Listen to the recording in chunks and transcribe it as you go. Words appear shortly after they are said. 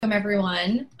Welcome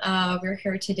everyone. We're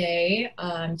here today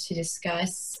to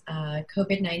discuss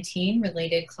COVID-19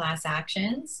 related class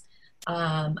actions.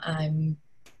 To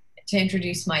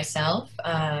introduce myself,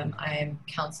 I'm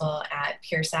counsel at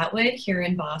Pierce Atwood here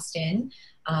in Boston.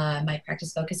 My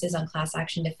practice focuses on class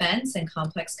action defense and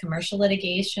complex commercial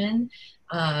litigation,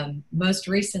 most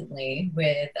recently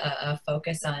with a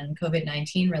focus on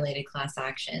COVID-19 related class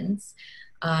actions.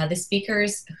 The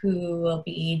speakers who will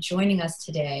be joining us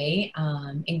today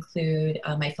include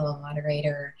my fellow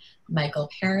moderator, Michael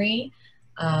Perry.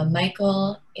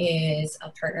 Michael is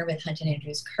a partner with Hunt &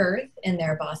 Andrews Kurth in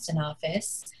their Boston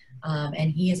office,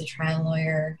 and he is a trial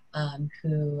lawyer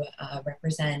who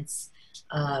represents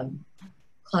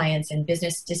clients in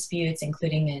business disputes,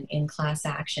 including in class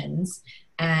actions.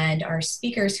 And our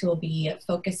speakers who will be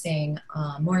focusing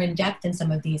more in depth in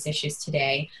some of these issues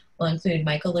today will include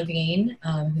Michael Levine,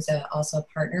 who's also a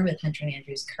partner with Hunt &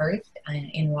 Andrews Kurth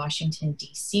in Washington,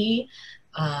 D.C.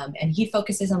 And he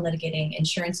focuses on litigating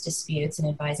insurance disputes and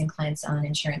advising clients on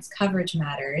insurance coverage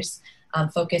matters,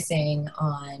 focusing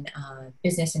on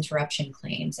business interruption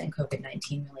claims and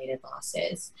COVID-19 related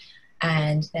losses.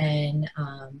 And then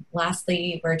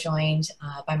lastly, we're joined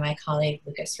by my colleague,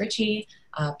 Lucas Ritchie,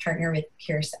 partner with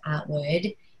Pierce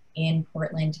Atwood in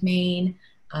Portland, Maine.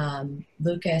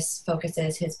 Lucas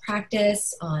focuses his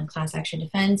practice on class action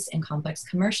defense and complex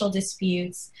commercial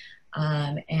disputes,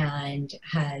 and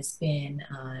has been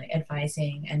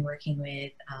advising and working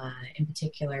with, in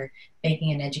particular,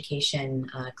 banking and education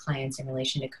clients in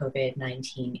relation to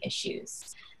COVID-19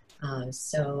 issues.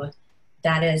 So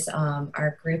that is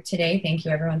our group today. Thank you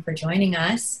everyone for joining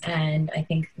us. And I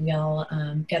think we'll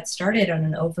get started on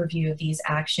an overview of these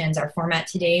actions. Our format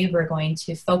today, we're going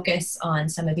to focus on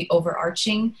some of the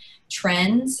overarching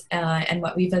trends and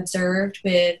what we've observed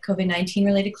with COVID-19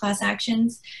 related class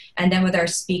actions. And then with our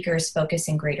speakers, focus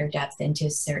in greater depth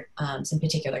into some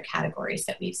particular categories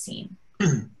that we've seen.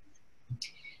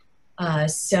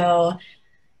 So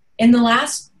in the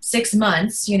last 6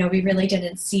 months, we really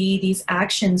didn't see these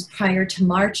actions prior to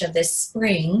March of this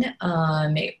spring.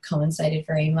 It coincided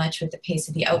very much with the pace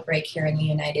of the outbreak here in the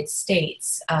United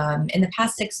States. In the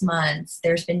past 6 months,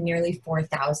 there's been nearly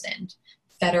 4,000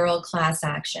 federal class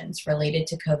actions related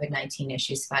to COVID-19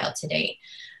 issues filed to date.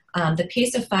 The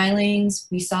pace of filings,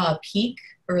 we saw a peak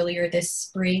earlier this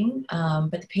spring,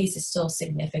 but the pace is still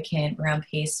significant. We're on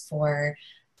pace for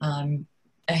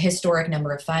a historic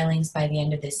number of filings by the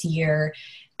end of this year.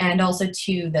 And also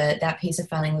too, that pace of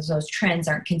filings, those trends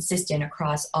aren't consistent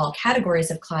across all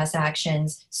categories of class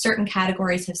actions. Certain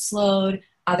categories have slowed,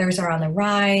 others are on the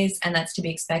rise, and that's to be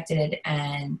expected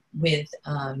and with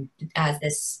as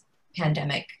this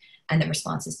pandemic and the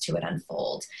responses to it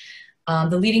unfold.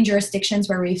 The leading jurisdictions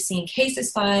where we've seen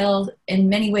cases filed in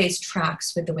many ways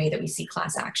tracks with the way that we see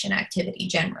class action activity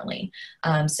generally.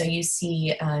 So you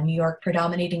see New York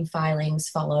predominating filings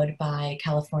followed by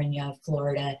California,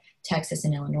 Florida, Texas,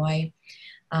 and Illinois.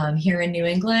 Here in New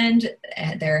England,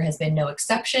 there has been no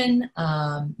exception.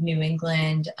 New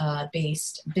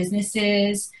England-based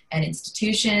businesses and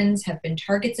institutions have been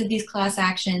targets of these class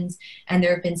actions, and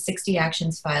there have been 60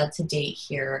 actions filed to date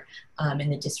here in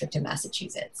the District of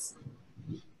Massachusetts.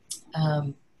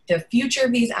 The future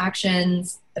of these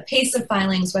actions, the pace of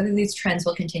filings, whether these trends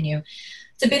will continue,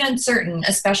 it's a bit uncertain,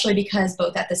 especially because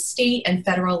both at the state and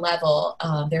federal level,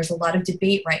 there's a lot of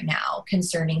debate right now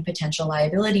concerning potential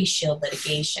liability shield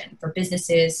litigation for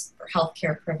businesses, for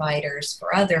healthcare providers,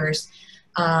 for others.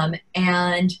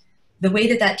 And the way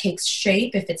that that takes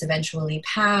shape, if it's eventually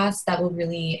passed, that will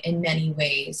really, in many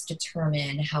ways,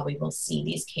 determine how we will see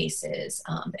these cases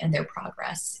and their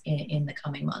progress in the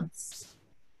coming months.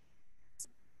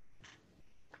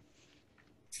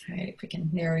 All right, if we can,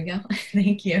 there we go.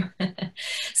 Thank you.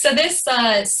 So this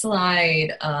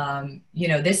slide,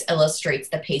 this illustrates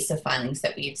the pace of filings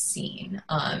that we've seen.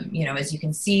 As you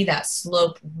can see, that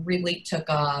slope really took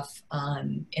off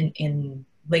in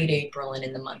late April and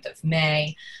in the month of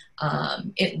May.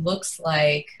 It looks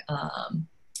like, so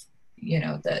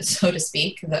to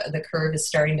speak, the curve is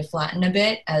starting to flatten a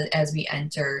bit as we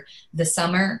enter the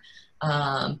summer.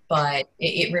 But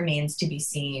it remains to be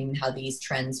seen how these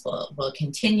trends will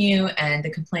continue, and the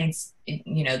complaints,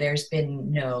 there's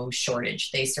been no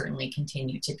shortage. They certainly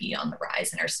continue to be on the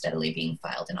rise and are steadily being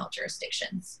filed in all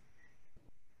jurisdictions.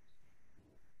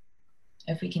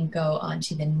 If we can go on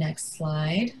to the next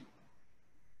slide.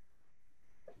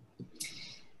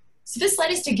 So this slide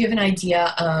is to give an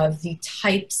idea of the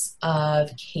types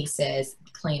of cases,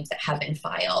 claims that have been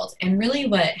filed. And really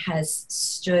what has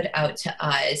stood out to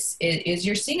us is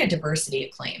you're seeing a diversity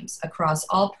of claims across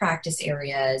all practice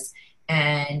areas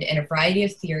and in a variety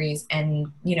of theories,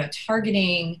 and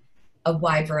targeting a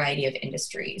wide variety of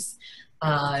industries.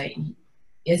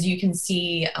 As you can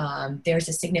see, there's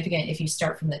a significant, if you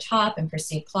start from the top and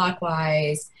proceed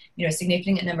clockwise, a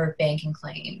significant number of banking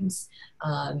claims,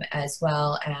 as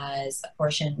well as a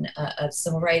portion of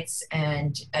civil rights.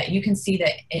 And you can see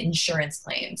that insurance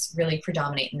claims really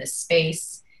predominate in this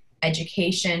space.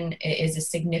 Education is a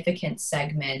significant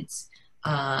segment,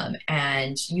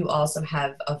 and you also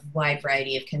have a wide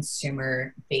variety of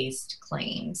consumer-based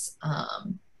claims.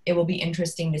 It will be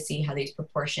interesting to see how these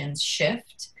proportions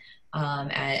shift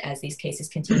as these cases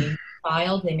continue to be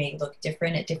filed. They may look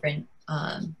different at different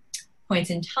points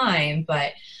in time,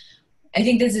 but I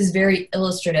think this is very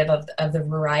illustrative of the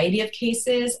variety of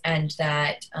cases, and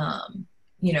that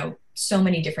so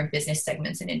many different business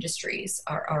segments and industries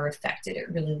are affected. It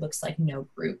really looks like no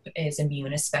group is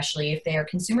immune, especially if they are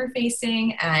consumer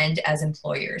facing, and as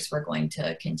employers, we're going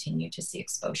to continue to see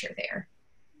exposure there.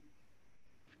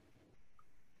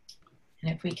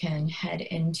 And if we can head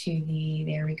into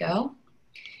there we go.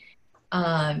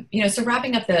 So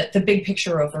wrapping up the big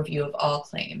picture overview of all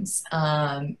claims,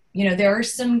 there are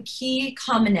some key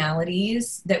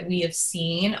commonalities that we have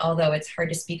seen, although it's hard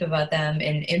to speak about them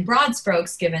in broad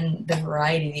strokes given the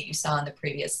variety that you saw on the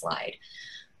previous slide.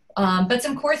 But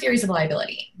some core theories of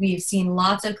liability. We've seen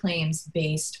lots of claims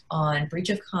based on breach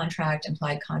of contract,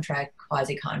 implied contract,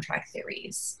 quasi-contract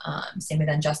theories. Same with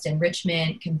unjust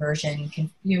enrichment, conversion,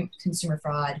 consumer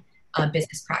fraud,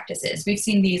 business practices. We've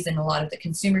seen these in a lot of the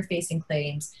consumer-facing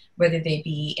claims, whether they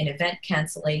be in event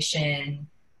cancellation,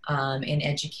 in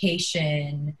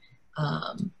education.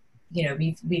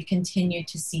 We've continued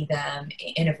to see them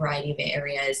in a variety of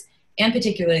areas, and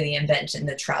particularly the event in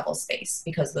the travel space,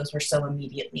 because those were so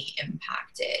immediately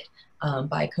impacted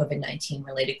by COVID-19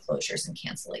 related closures and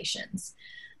cancellations.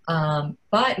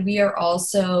 But we are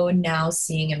also now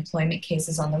seeing employment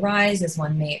cases on the rise, as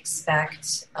one may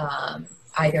expect,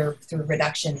 either through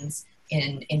reductions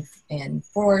in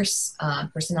force,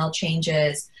 personnel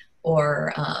changes,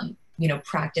 or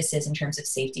practices in terms of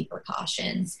safety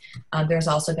precautions. There's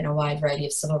also been a wide variety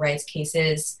of civil rights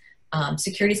cases.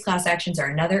 Securities class actions are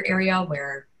another area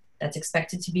where that's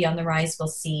expected to be on the rise, we'll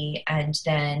see. And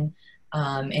then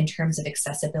in terms of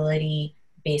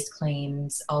accessibility-based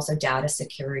claims, also data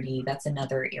security, that's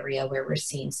another area where we're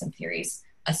seeing some theories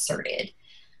asserted.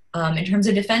 In terms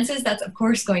of defenses, that's of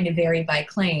course going to vary by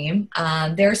claim.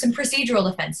 There are some procedural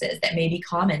defenses that may be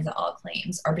common to all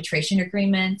claims. Arbitration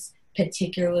agreements,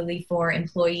 particularly for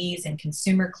employees and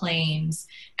consumer claims,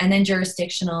 and then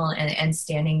jurisdictional and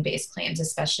standing-based claims,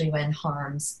 especially when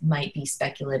harms might be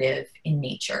speculative in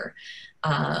nature.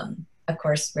 Of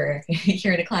course, we're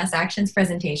here at a class actions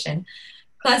presentation.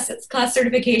 Class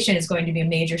certification is going to be a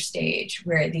major stage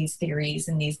where these theories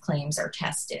and these claims are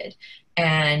tested.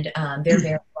 And there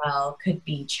very well could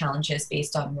be challenges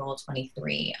based on Rule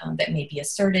 23 that may be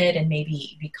asserted and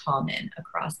maybe be common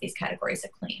across these categories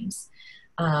of claims.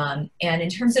 And in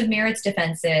terms of merits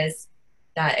defenses,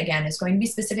 that again is going to be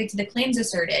specific to the claims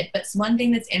asserted. But one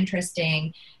thing that's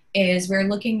interesting is we're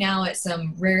looking now at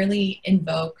some rarely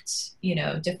invoked,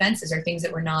 defenses, or things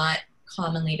that were not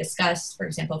commonly discussed. For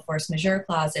example, force majeure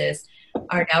clauses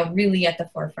are now really at the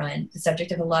forefront, the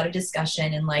subject of a lot of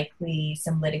discussion and likely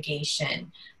some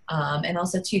litigation. And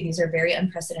also too, these are very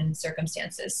unprecedented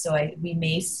circumstances. So we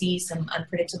may see some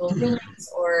unpredictable rulings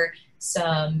or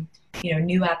some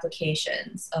new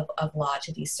applications of law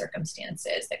to these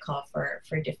circumstances that call for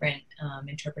different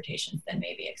interpretations than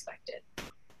may be expected.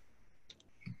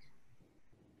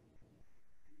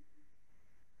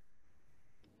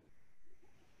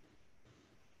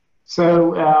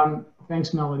 So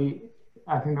thanks, Melody.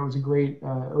 I think that was a great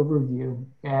overview.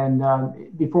 And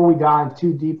before we dive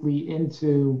too deeply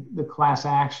into the class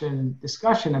action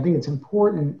discussion, I think it's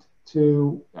important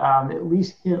to at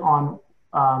least hit on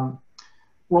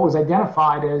what was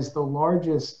identified as the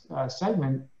largest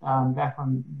segment back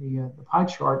on the pie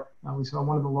chart. We saw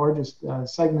one of the largest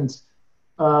segments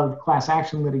of class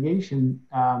action litigation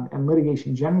and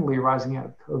litigation generally arising out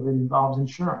of COVID involves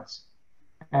insurance,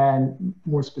 and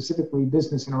more specifically,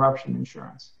 business interruption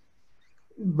insurance.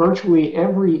 Virtually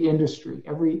every industry,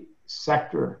 every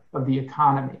sector of the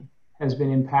economy has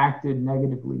been impacted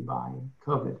negatively by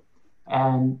COVID.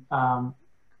 And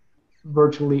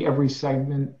virtually every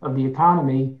segment of the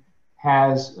economy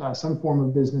has some form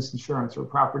of business insurance or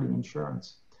property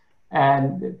insurance.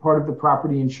 And part of the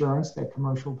property insurance that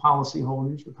commercial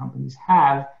policyholders or companies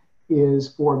have is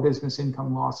for business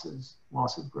income losses,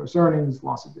 loss of gross earnings,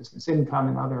 loss of business income,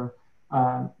 and other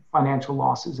financial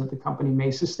losses that the company may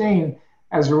sustain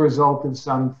as a result of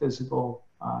some physical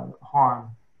harm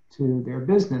to their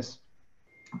business.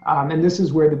 And this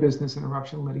is where the business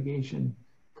interruption litigation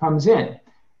comes in.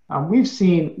 We've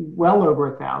seen well over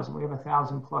 1,000, we have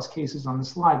 1,000 plus cases on the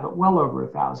slide, but well over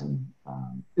 1,000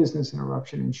 business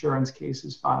interruption insurance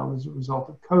cases filed as a result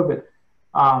of COVID,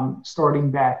 starting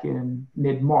back in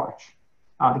mid-March.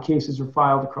 The cases are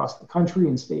filed across the country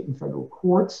in state and federal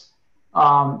courts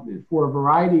for a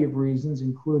variety of reasons,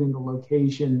 including the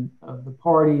location of the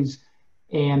parties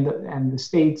and the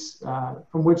states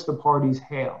from which the parties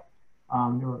hail.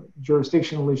 There are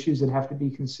jurisdictional issues that have to be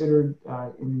considered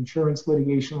in insurance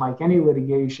litigation, like any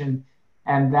litigation,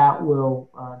 and that will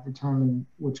determine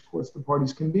which courts the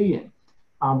parties can be in.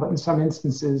 But in some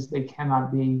instances, they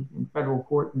cannot be in federal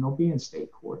court and they'll be in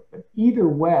state court. But either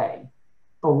way,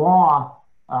 the law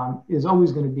is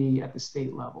always going to be at the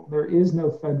state level. There is no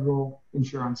federal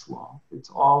insurance law. It's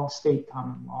all state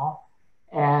common law.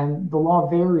 And the law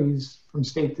varies from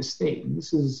state to state. And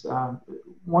this is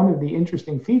one of the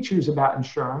interesting features about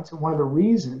insurance, and one of the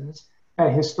reasons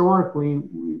that historically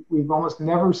we've almost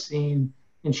never seen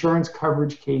insurance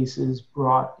coverage cases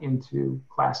brought into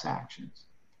class actions.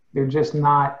 They're just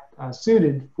not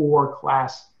suited for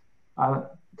class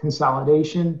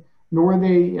consolidation, nor are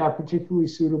they particularly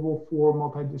suitable for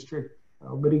multi-district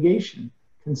litigation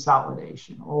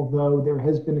consolidation, although there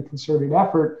has been a concerted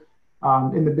effort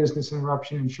in the business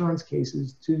interruption insurance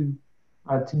cases to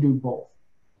do both.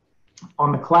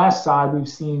 On the class side, we've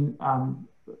seen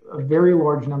a very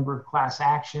large number of class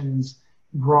actions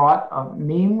brought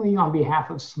mainly on behalf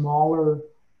of smaller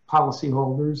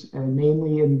policyholders, and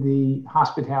mainly in the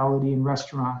hospitality and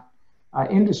restaurant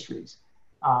industries.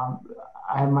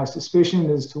 I have my suspicion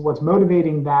as to what's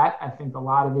motivating that. I think a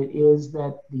lot of it is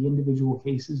that the individual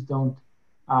cases don't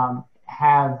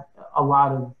have a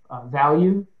lot of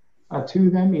value to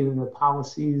them. Either the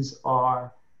policies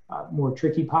are more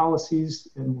tricky policies,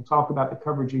 and we'll talk about the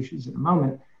coverage issues in a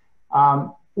moment,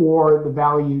 or the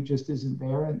value just isn't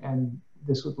there, and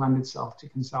this would lend itself to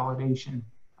consolidation,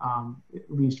 at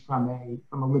least from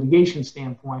a litigation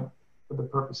standpoint, for the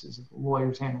purposes of the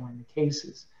lawyers handling the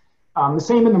cases. The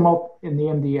same in the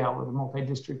MDL, or the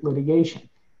multi-district litigation.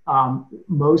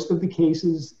 Most of the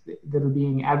cases that are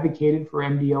being advocated for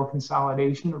MDL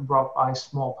consolidation are brought by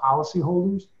small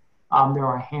policyholders. There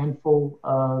are a handful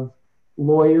of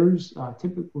lawyers,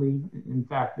 typically, in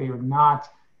fact, they are not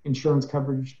insurance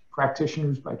coverage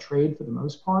practitioners by trade for the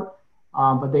most part,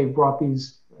 but they've brought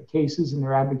these cases and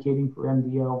they're advocating for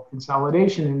MDL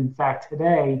consolidation. And in fact,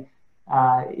 today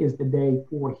is the day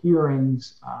for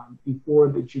hearings before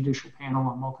the judicial panel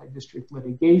on multi-district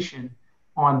litigation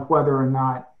on whether or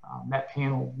not that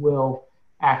panel will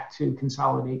act to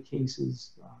consolidate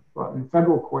cases brought in the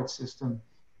federal court system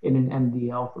in an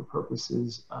MDL for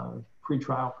purposes of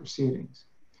pretrial proceedings.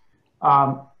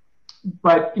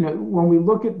 But when we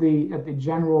look at the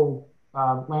general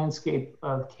landscape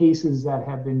of cases that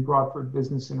have been brought for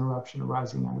business interruption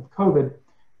arising out of COVID,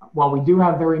 while we do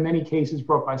have very many cases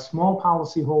brought by small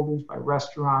policyholders, by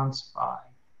restaurants, by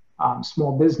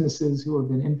small businesses who have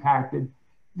been impacted,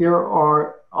 there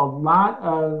are a lot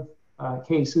of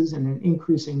cases, and an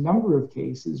increasing number of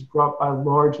cases, brought by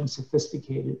large and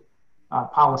sophisticated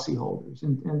policyholders.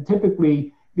 And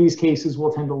typically, these cases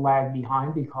will tend to lag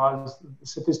behind because of the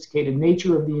sophisticated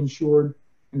nature of the insured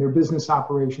and their business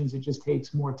operations. It just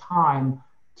takes more time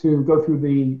to go through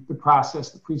the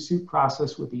process, the pre-suit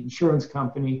process with the insurance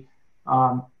company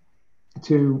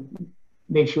to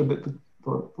make sure that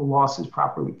the loss is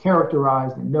properly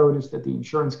characterized and noticed, that the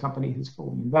insurance company has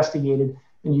fully investigated,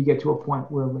 and you get to a point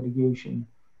where litigation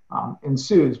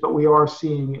ensues. But we are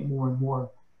seeing it more and more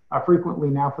frequently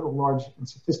now for the large and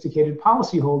sophisticated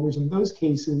policyholders, and those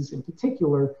cases in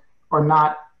particular are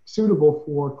not suitable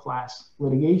for class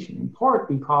litigation, in part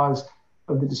because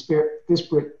of the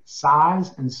disparate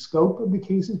size and scope of the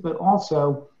cases, but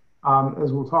also,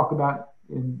 as we'll talk about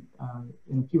in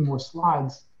a few more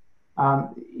slides,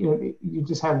 you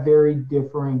just have very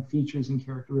differing features and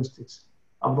characteristics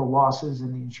of the losses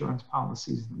and the insurance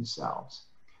policies themselves.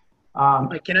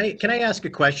 Can I ask a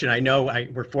question? I know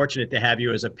we're fortunate to have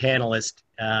you as a panelist,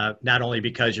 not only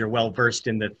because you're well versed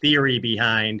in the theory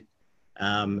behind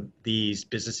these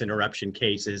business interruption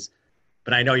cases,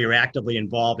 but I know you're actively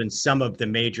involved in some of the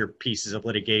major pieces of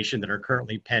litigation that are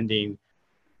currently pending.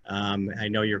 I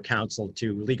know you're counsel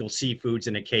to Legal Seafoods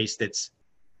in a case that's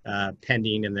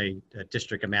pending in the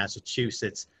District of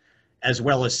Massachusetts, as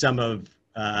well as some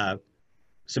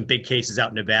big cases out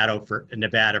in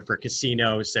Nevada for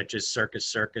casinos such as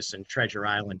Circus and Treasure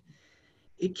Island.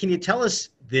 Can you tell us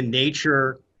the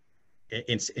nature,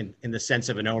 in the sense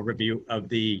of an overview, of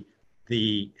the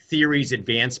theories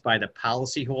advanced by the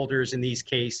policyholders in these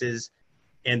cases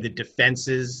and the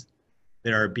defenses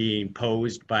that are being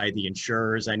posed by the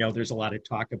insurers? I know there's a lot of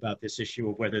talk about this issue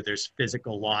of whether there's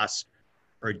physical loss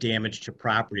or damage to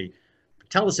property.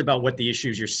 Tell us about what the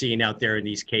issues you're seeing out there in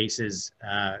these cases,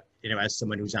 as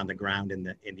someone who's on the ground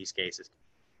in these cases.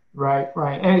 Right.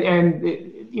 And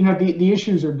the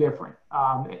issues are different.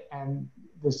 And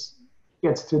this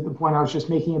gets to the point I was just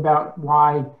making about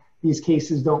why these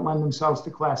cases don't lend themselves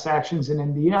to class actions in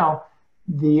MDL.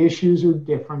 The issues are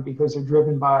different because they're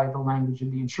driven by the language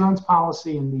of the insurance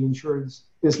policy and the insured's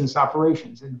business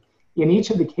operations. And in each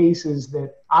of the cases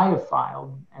that I have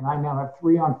filed, and I now have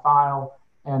 3 on file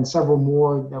and several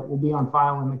more that will be on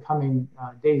file in the coming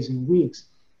days and weeks,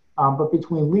 but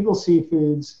between Legal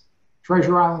Seafoods,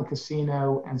 Treasure Island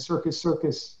Casino, and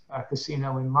Circus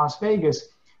Casino in Las Vegas,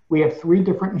 we have 3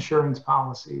 different insurance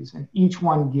policies, and each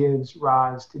one gives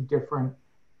rise to different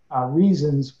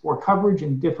reasons for coverage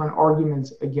and different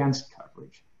arguments against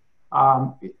coverage.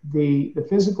 The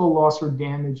physical loss or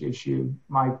damage issue,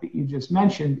 Mike, that you just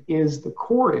mentioned is the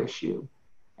core issue.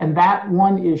 And that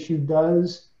one issue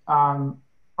does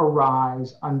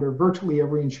arise under virtually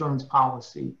every insurance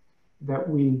policy that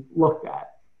we looked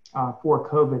at for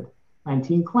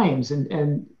COVID-19 claims.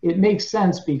 And it makes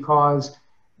sense because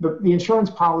the insurance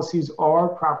policies are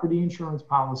property insurance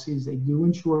policies. They do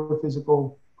insure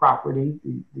physical property,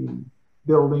 the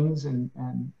buildings and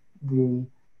the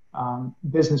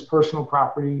business personal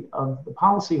property of the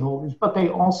policyholders, but they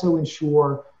also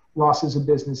insure losses of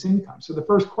business income. So the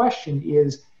first question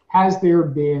is, has there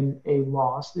been a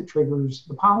loss that triggers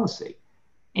the policy?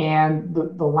 And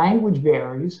the language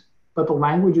varies, but the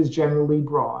language is generally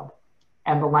broad.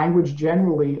 And the language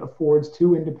generally affords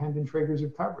 2 independent triggers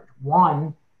of coverage.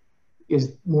 One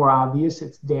is more obvious,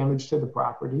 it's damage to the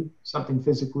property, something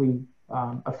physically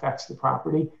affects the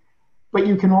property. But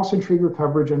you can also trigger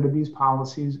coverage under these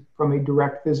policies from a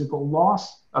direct physical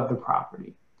loss of the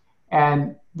property.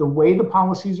 And the way the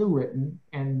policies are written,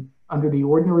 and under the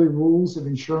ordinary rules of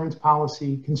insurance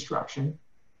policy construction,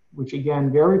 which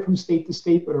again vary from state to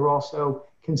state, but are also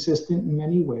consistent in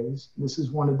many ways, this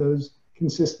is one of those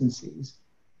consistencies.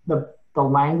 The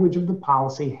language of the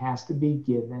policy has to be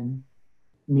given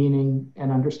meaning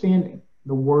and understanding.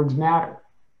 The words matter,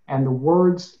 and the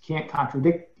words can't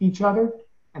contradict each other,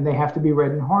 and they have to be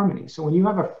read in harmony. So when you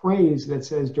have a phrase that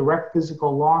says direct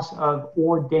physical loss of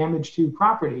or damage to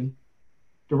property,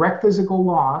 direct physical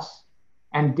loss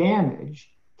and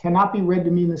damage cannot be read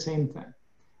to mean the same thing.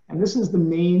 And this is the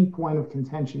main point of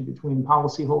contention between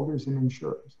policyholders and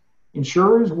insurers.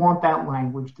 Insurers want that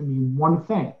language to mean one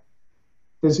thing: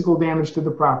 physical damage to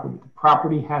the property. The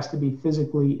property has to be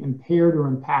physically impaired or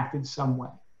impacted some way.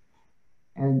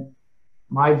 And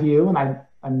my view,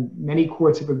 and many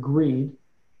courts have agreed,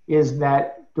 is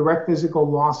that direct physical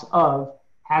loss of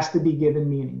has to be given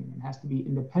meaning. It has to be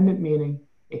independent meaning.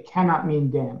 It cannot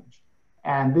mean damage.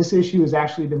 And this issue has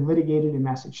actually been litigated in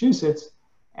Massachusetts,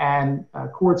 and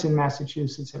courts in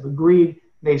Massachusetts have agreed.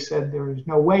 They said there is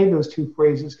no way those 2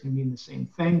 phrases can mean the same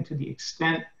thing. To the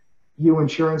extent you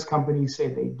insurance companies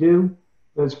say they do,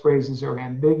 those phrases are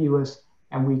ambiguous,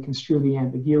 and we construe the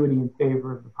ambiguity in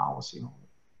favor of the policyholder.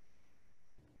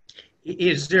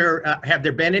 Have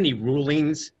there been any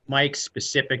rulings, Mike,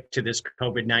 specific to this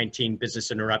COVID-19 business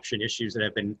interruption issues that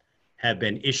have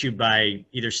been issued by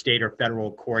either state or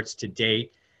federal courts to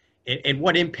date? And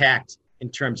what impact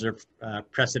in terms of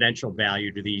precedential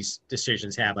value do these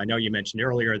decisions have? I know you mentioned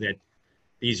earlier that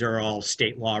these are all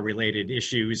state law related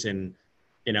issues, and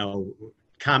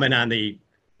comment on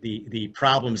the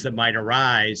problems that might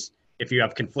arise if you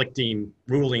have conflicting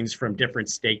rulings from different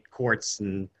state courts,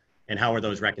 and how are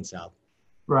those reconciled?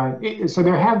 Right. So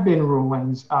there have been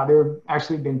rulings. There have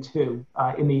actually been 2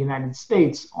 in the United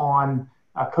States on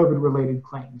COVID-related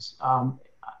claims.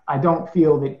 I don't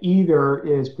feel that either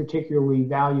is particularly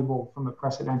valuable from a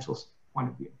precedential point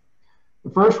of view. The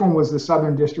first one was the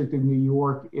Southern District of New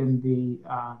York in the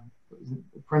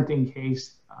printing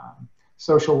case,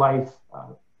 Social Life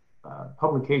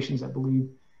Publications, I believe.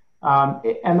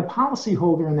 And the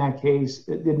policyholder in that case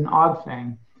did an odd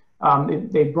thing.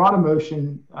 They brought a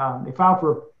motion, they filed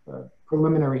for a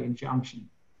preliminary injunction.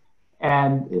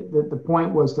 And the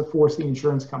point was to force the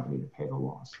insurance company to pay the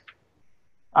loss.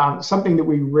 Something that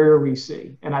we rarely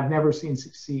see, and I've never seen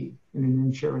succeed in an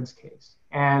insurance case.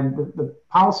 And the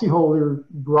policyholder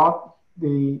brought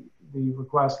the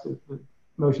request, the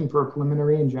motion for a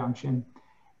preliminary injunction,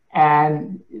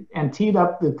 and teed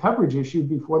up the coverage issue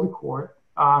before the court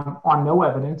on no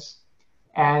evidence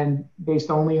and based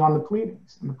only on the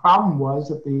pleadings. And the problem was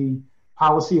that the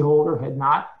policyholder had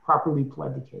not properly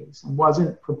pled the case and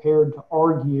wasn't prepared to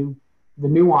argue the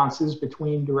nuances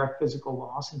between direct physical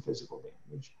loss and physical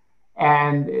damage.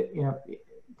 And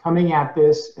coming at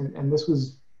this, and this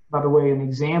was, by the way, an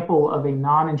example of a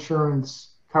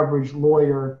non-insurance coverage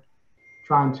lawyer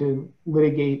trying to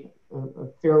litigate a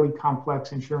fairly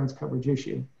complex insurance coverage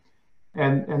issue.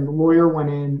 And the lawyer went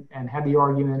in and had the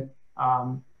argument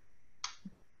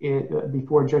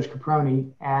before Judge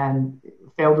Caproni and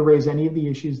failed to raise any of the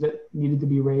issues that needed to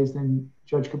be raised. And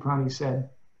Judge Caproni said,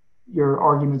 "Your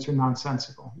arguments are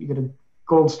nonsensical. You get a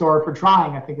gold star for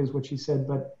trying," I think is what she said,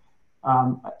 but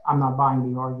I'm not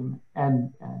buying the argument.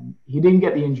 And he didn't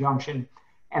get the injunction,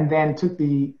 and then took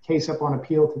the case up on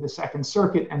appeal to the Second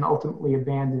Circuit and ultimately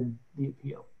abandoned the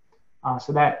appeal.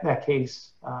 So that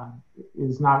case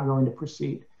is not going to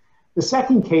proceed. The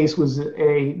second case was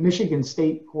a Michigan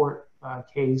State Court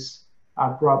case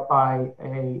brought by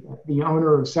the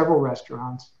owner of several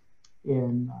restaurants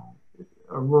in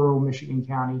a rural Michigan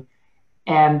county.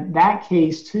 And that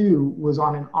case, too, was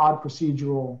on an odd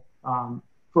procedural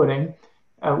footing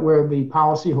where the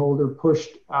policyholder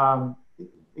pushed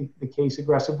the case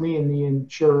aggressively and the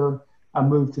insurer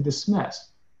moved to dismiss.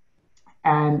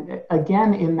 And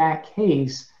again, in that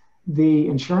case, the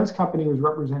insurance company was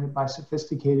represented by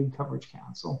sophisticated coverage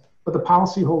counsel, but the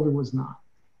policyholder was not.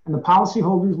 And the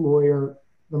policyholder's lawyer,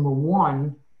 number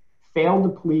one, failed to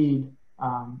plead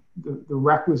the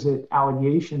requisite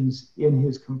allegations in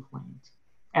his complaint.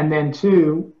 And then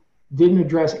two, didn't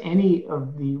address any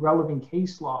of the relevant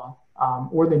case law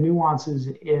or the nuances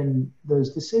in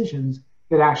those decisions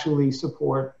that actually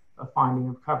support a finding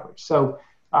of coverage. So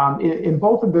in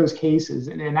both of those cases,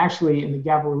 and actually in the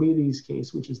Gavrielides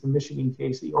case, which is the Michigan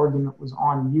case, the argument was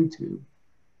on YouTube,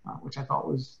 which I thought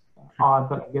was odd,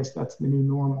 but I guess that's the new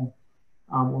normal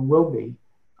or will be.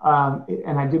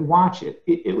 And I did watch it.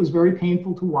 It was very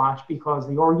painful to watch because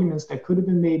the arguments that could have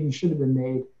been made and should have been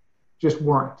made just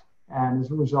weren't. And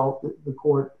as a result, the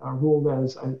court ruled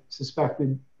as I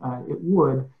suspected it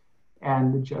would,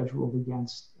 and the judge ruled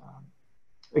against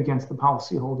the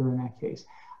policyholder in that case.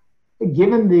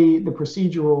 Given the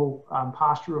procedural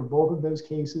posture of both of those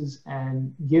cases,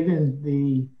 and given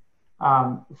the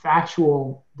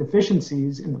factual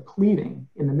deficiencies in the pleading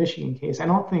in the Michigan case, I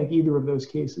don't think either of those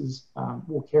cases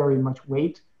will carry much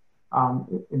weight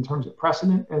in terms of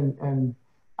precedent. And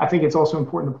I think it's also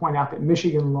important to point out that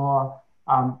Michigan law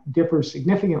differs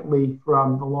significantly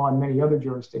from the law in many other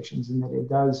jurisdictions in that it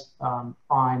does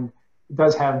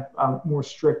have more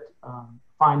strict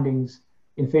findings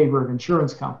in favor of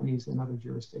insurance companies than other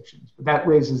jurisdictions. But that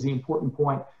raises the important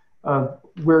point of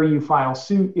where you file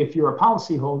suit if you're a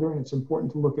policyholder, and it's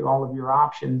important to look at all of your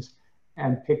options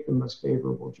and pick the most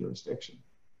favorable jurisdiction.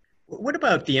 What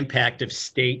about the impact of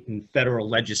state and federal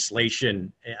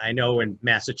legislation? I know in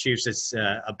Massachusetts,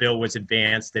 a bill was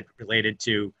advanced that related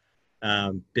to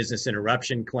business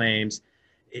interruption claims.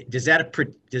 Does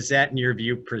that, in your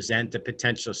view, present a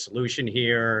potential solution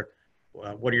here?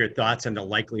 What are your thoughts on the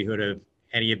likelihood of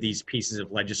any of these pieces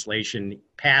of legislation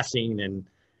passing and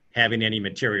having any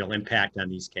material impact on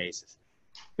these cases?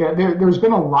 Yeah, there's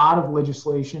been a lot of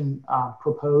legislation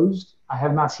proposed. I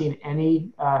have not seen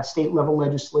any state level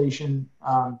legislation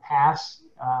pass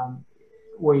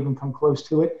or even come close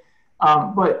to it.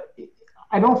 But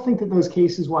I don't think that those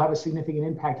cases will have a significant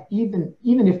impact, even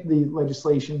if the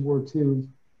legislation were to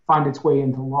find its way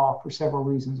into law, for several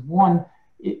reasons. One,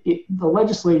 the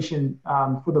legislation,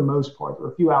 for the most part, there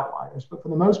are a few outliers, but for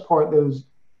the most part, those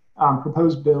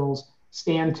proposed bills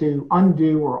stand to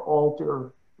undo or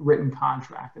alter written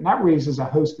contract. And that raises a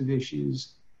host of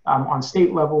issues on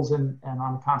state levels and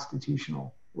on a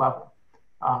constitutional level,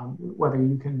 whether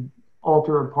you can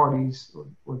alter a party's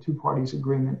or two parties'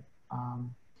 agreement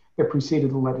that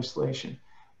preceded the legislation.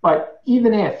 But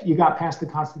even if you got past the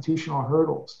constitutional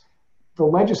hurdles, the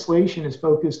legislation is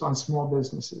focused on small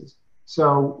businesses.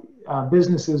 So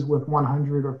businesses with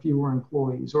 100 or fewer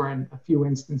employees, or in a few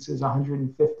instances,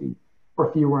 150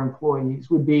 or fewer employees,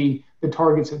 would be the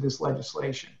targets of this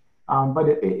legislation. But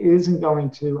it isn't going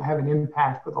to have an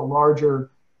impact for the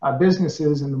larger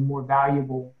businesses and the more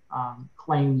valuable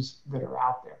claims that are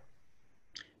out there.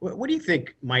 What do you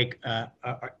think, Mike,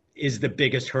 is the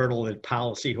biggest hurdle that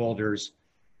policyholders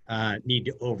need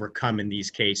to overcome in these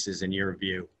cases, in your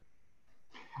view?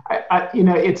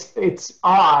 It's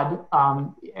odd,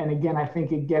 and again, I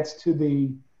think it gets to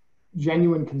the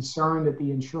genuine concern that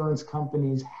the insurance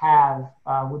companies have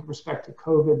with respect to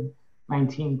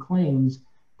COVID-19 claims.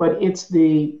 But it's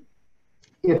the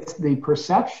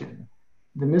perception,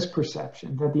 the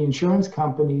misperception that the insurance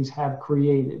companies have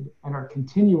created and are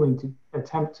continuing to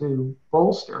attempt to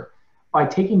bolster by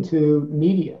taking to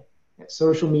media,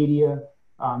 social media,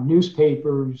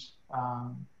 newspapers,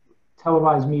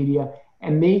 televised media,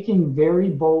 and making very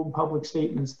bold public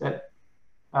statements that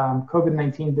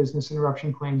COVID-19 business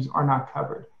interruption claims are not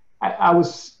covered. I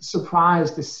was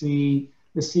surprised to see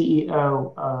the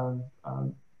CEO of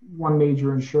one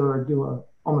major insurer do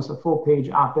almost a full-page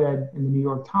op-ed in the New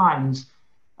York Times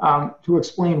to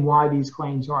explain why these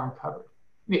claims aren't covered.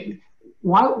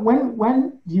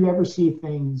 When do you ever see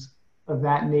things of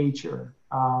that nature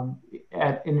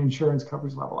at an insurance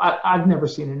coverage level? I've never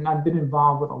seen it, and I've been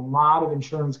involved with a lot of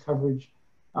insurance coverage,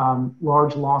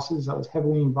 large losses. I was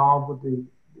heavily involved with the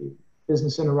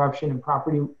business interruption and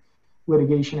property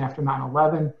litigation after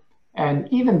 9/11. And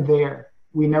even there,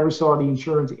 we never saw the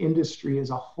insurance industry as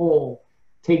a whole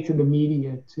take to the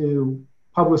media to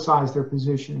publicize their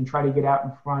position and try to get out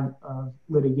in front of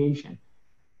litigation.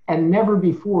 And never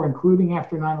before, including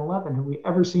after 9/11, have we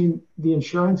ever seen the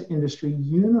insurance industry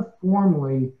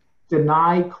uniformly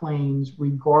deny claims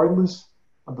regardless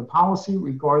of the policy,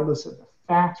 regardless of the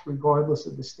facts, regardless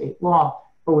of the state law.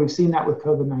 But we've seen that with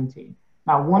COVID-19.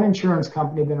 Now, one insurance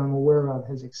company that I'm aware of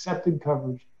has accepted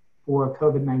coverage for a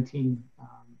COVID-19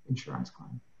 insurance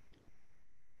claim.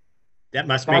 That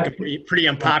must make it pretty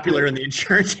unpopular in the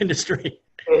insurance industry.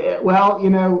 Well, you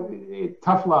know,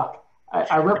 tough luck.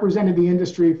 I represented the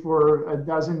industry for a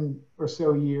dozen or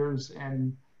so years,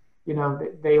 and you know,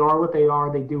 they are what they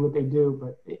are. They do what they do,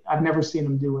 but I've never seen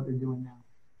them do what they're doing now.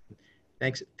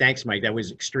 Thanks, Mike. That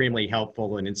was extremely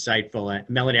helpful and insightful.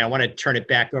 Melanie, I want to turn it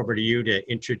back over to you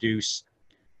to introduce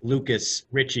Lucas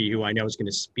Ritchie, who I know is going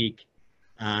to speak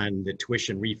on the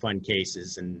tuition refund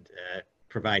cases and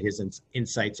provide his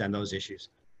insights on those issues.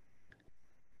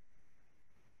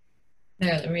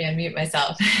 There, let me unmute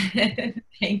myself.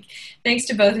 Thanks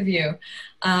to both of you.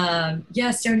 Yeah,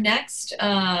 so next,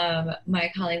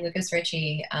 my colleague Lucas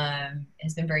Ritchie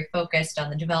has been very focused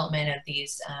on the development of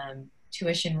these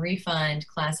tuition refund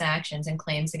class actions and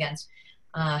claims against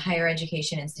higher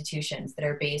education institutions that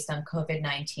are based on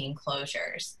COVID-19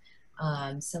 closures.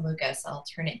 So Lucas, I'll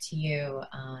turn it to you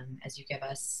as you give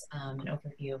us an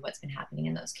overview of what's been happening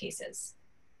in those cases.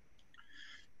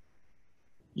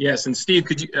 Yes, and Steve,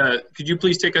 could you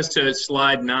please take us to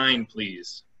slide 9,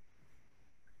 please?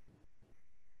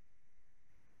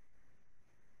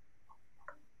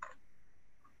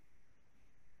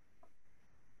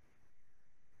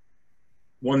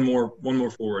 One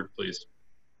more forward, please.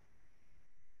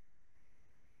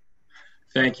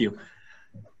 Thank you.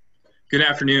 Good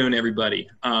afternoon, everybody.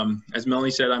 As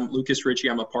Melanie said, I'm Lucas Ritchie.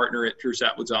 I'm a partner at Pierce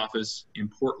Atwood's office in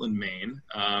Portland, Maine.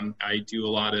 I do a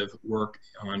lot of work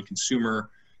on consumer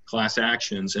class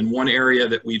actions, and one area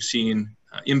that we've seen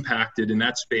impacted in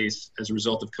that space as a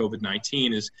result of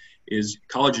COVID-19 is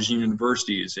colleges and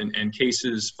universities, and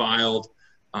cases filed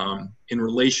in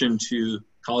relation to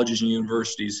colleges and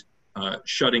universities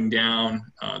shutting down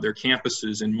their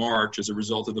campuses in March as a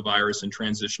result of the virus and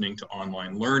transitioning to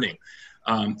online learning.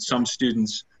 Some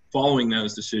students following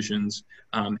those decisions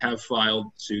have filed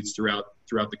suits throughout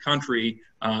the country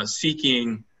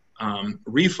seeking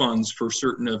refunds for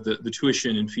certain of the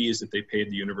tuition and fees that they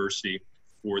paid the university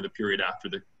for the period after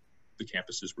the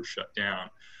campuses were shut down.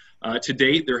 To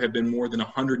date, there have been more than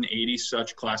 180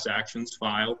 such class actions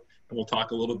filed, and we'll talk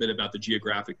a little bit about the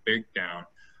geographic breakdown.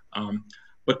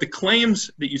 But the claims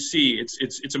that you see,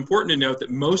 it's important to note that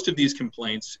most of these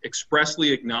complaints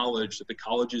expressly acknowledge that the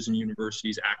colleges and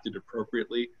universities acted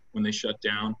appropriately when they shut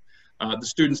down. The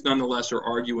students nonetheless are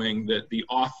arguing that the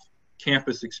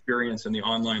off-campus experience and the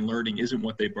online learning isn't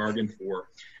what they bargained for,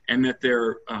 and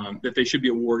that they should be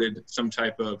awarded some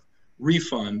type of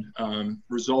refund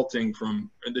resulting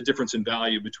from the difference in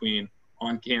value between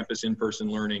on-campus in-person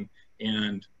learning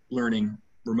and learning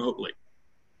remotely.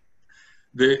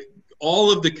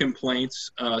 All of the complaints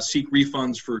seek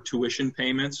refunds for tuition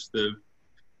payments, the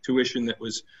tuition that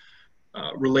was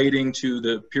relating to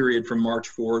the period from March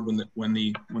forward when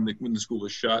the school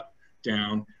was shut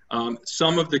down.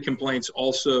 Some of the complaints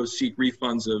also seek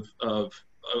refunds of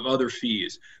other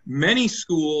fees. Many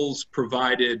schools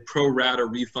provided pro rata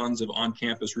refunds of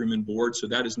on-campus room and board, so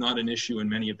that is not an issue in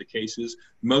many of the cases.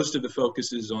 Most of the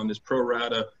focus is on this pro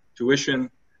rata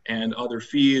tuition and other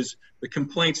fees. The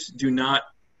complaints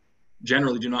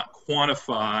generally do not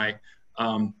quantify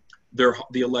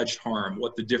the alleged harm,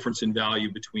 what the difference in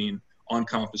value between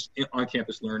on-campus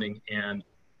learning and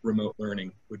remote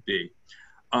learning would be.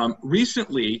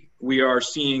 Recently, we are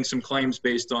seeing some claims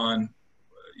based on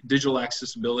digital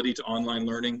accessibility to online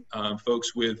learning,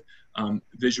 folks with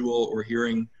visual or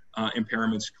hearing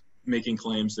impairments making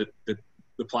claims that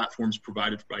the platforms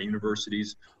provided by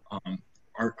universities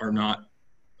are not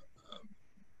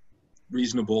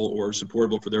reasonable or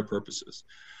supportable for their purposes.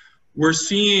 We're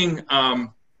seeing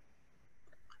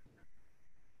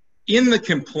in the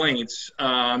complaints,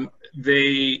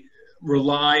 they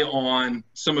rely on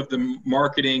some of the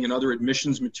marketing and other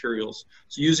admissions materials.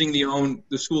 So using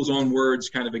the school's own words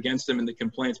kind of against them in the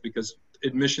complaints, because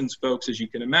admissions folks, as you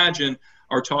can imagine,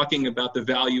 are talking about the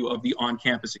value of the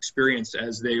on-campus experience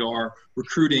as they are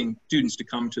recruiting students to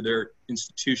come to their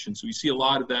institution. So we see a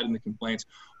lot of that in the complaints.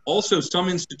 Also, some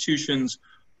institutions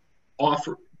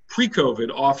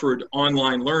pre-COVID offered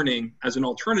online learning as an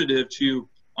alternative to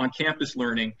on-campus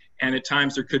learning, and at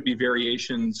times there could be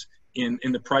variations in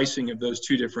the pricing of those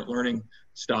two different learning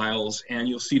styles, and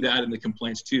you'll see that in the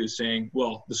complaints too, saying,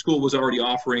 well, the school was already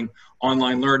offering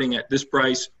online learning at this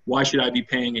price, why should I be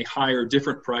paying a higher,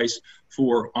 different price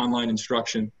for online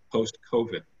instruction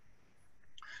post-COVID?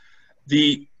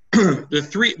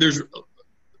 There's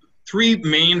three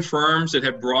main firms that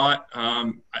have brought,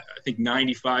 I think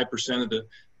 95%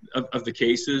 of the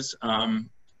cases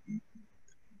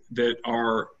that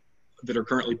are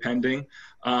currently pending.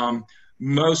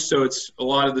 So it's a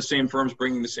lot of the same firms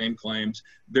bringing the same claims.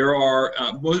 There are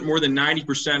more than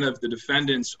 90% of the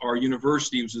defendants are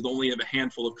universities with only a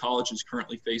handful of colleges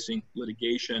currently facing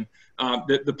litigation.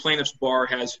 The plaintiff's bar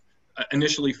has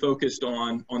initially focused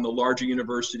on the larger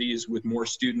universities with more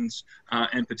students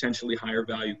and potentially higher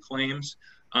value claims.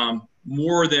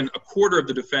 More than a quarter of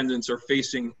the defendants are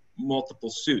facing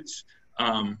multiple suits.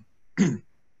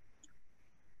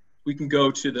 We can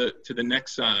go to the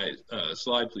next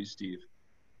slide, please, Steve.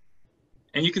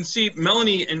 And you can see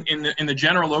Melanie in the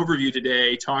general overview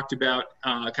today talked about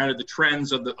kind of the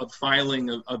trends of filing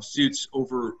of suits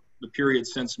over the period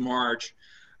since March.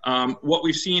 What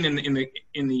we've seen in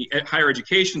the higher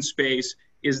education space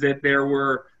is that there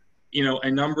were,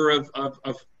 a number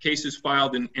of cases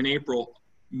filed in April,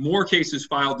 more cases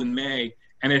filed in May,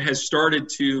 and it has started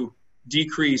to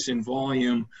decrease in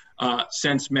volume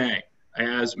since May,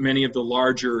 as many of the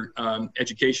larger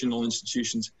educational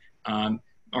institutions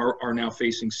are now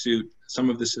facing suit. Some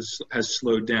of this has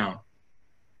slowed down.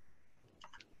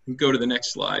 Go to the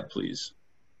next slide, please.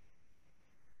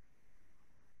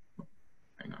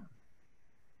 Hang on.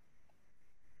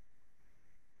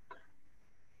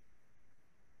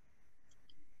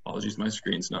 Apologies, my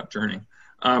screen's not turning.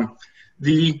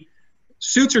 The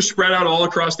suits are spread out all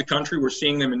across the country. We're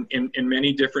seeing them in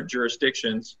many different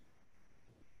jurisdictions.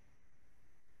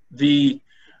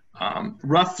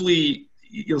 Roughly,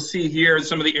 you'll see here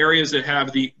some of the areas that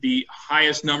have the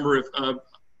highest number of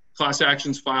class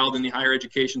actions filed in the higher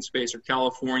education space are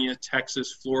California,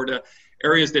 Texas, Florida,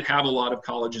 areas that have a lot of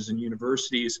colleges and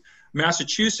universities.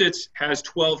 Massachusetts has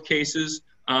 12 cases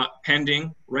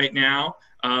pending right now.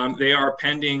 They are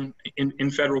pending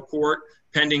in federal court,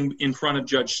 pending in front of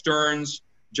Judge Stearns,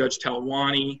 Judge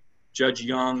Talwani, Judge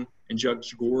Young, and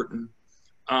Judge Gordon.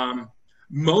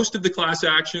 Most of the class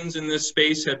actions in this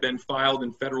space have been filed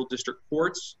in federal district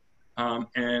courts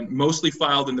and mostly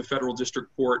filed in the federal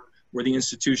district court where the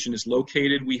institution is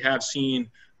located. We have seen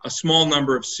a small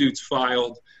number of suits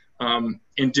filed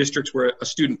in districts where a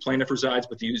student plaintiff resides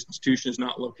but the institution is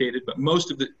not located, but most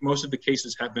of the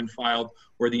cases have been filed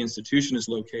where the institution is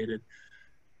located.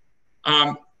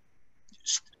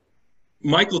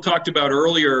 Michael talked about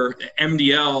earlier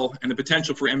MDL and the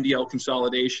potential for MDL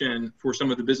consolidation for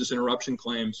some of the business interruption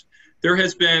claims. There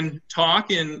has been talk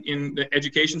in the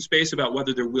education space about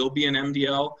whether there will be an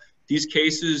MDL. These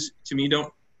cases, to me,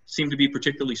 don't seem to be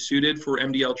particularly suited for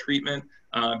MDL treatment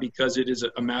because it is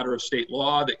a matter of state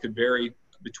law that could vary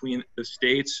between the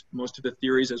states. Most of the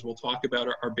theories, as we'll talk about,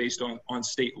 are based on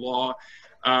state law.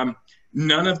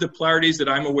 None of the polarities that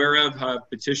I'm aware of have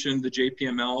petitioned the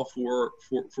JPML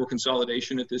for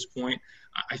consolidation at this point.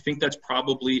 I think that's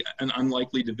probably an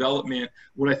unlikely development.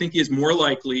 What I think is more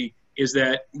likely is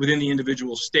that within the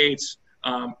individual states,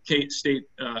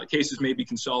 cases may be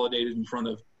consolidated in front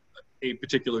of a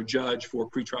particular judge for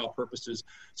pretrial purposes.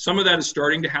 Some of that is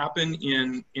starting to happen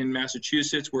in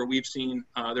Massachusetts, where we've seen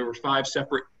there were 5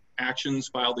 separate actions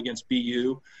filed against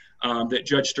BU that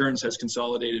Judge Stearns has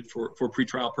consolidated for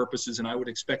pretrial purposes, and I would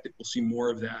expect that we'll see more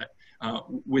of that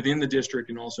within the district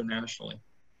and also nationally.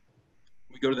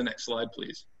 We go to the next slide,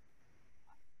 please.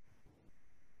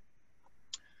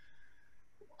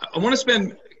 I want to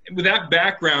spend, with that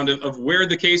background of where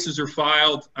the cases are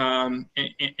filed and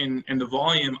the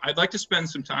volume, I'd like to spend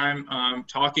some time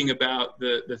talking about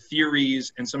the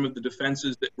theories and some of the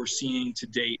defenses that we're seeing to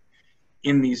date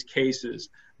in these cases.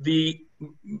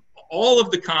 All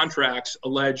of the contracts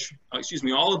allege,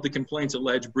 all of the complaints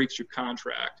allege breach of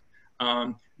contract.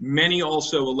 Many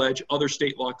also allege other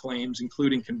state law claims,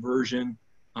 including conversion,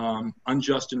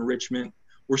 unjust enrichment.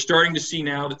 We're starting to see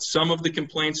now that some of the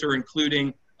complaints are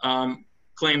including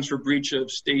claims for breach of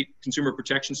state consumer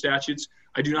protection statutes.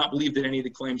 I do not believe that any of the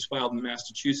claims filed in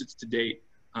Massachusetts to date,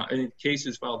 any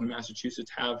cases filed in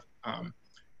Massachusetts have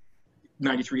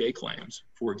 93A claims,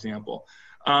 for example.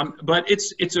 But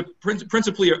it's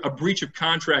principally a breach of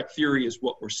contract theory is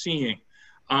what we're seeing.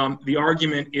 The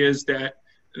argument is that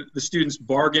the students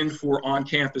bargained for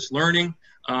on-campus learning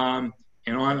and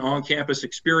on-campus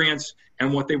experience,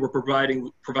 and what they were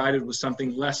provided was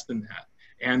something less than that.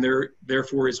 And there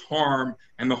therefore is harm,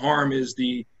 and the harm is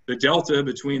the delta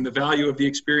between the value of the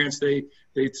experience they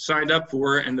signed up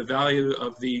for and the value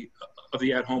of the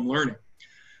at-home learning.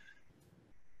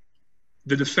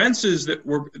 The defenses that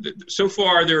were, so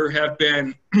far there have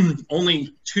been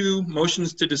only 2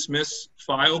 motions to dismiss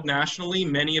filed nationally.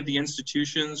 Many of the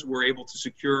institutions were able to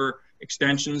secure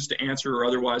extensions to answer or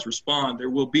otherwise respond. There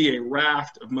will be a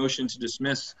raft of motion to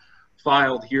dismiss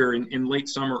filed here in late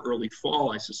summer, early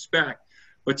fall, I suspect.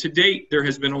 But to date, there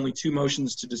has been only 2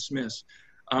 motions to dismiss.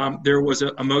 There was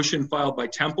a motion filed by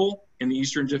Temple in the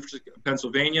Eastern District of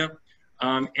Pennsylvania,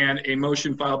 and a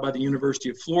motion filed by the University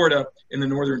of Florida in the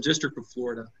Northern District of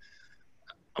Florida.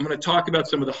 I'm going to talk about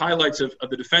some of the highlights of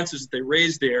the defenses that they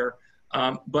raised there,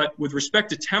 but with respect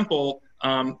to Temple,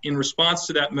 in response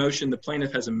to that motion, the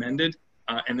plaintiff has amended,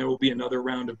 and there will be another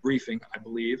round of briefing, I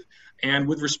believe. And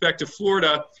with respect to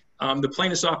Florida, the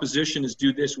plaintiff's opposition is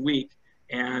due this week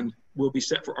and will be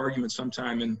set for argument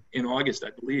sometime in August, I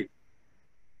believe.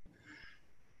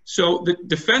 So the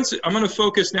defense, I'm going to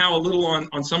focus now a little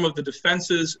on some of the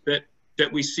defenses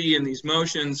that we see in these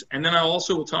motions, and then I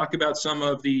also will talk about some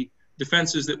of the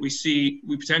defenses that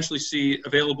we potentially see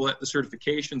available at the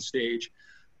certification stage.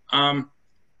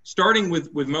 Starting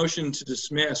with motion to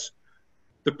dismiss,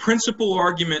 the principal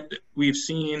argument that we've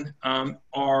seen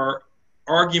are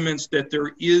arguments that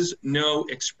there is no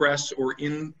express or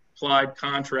implied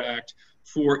contract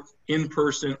for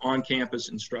in-person on-campus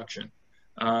instruction.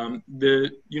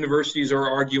 The universities are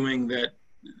arguing that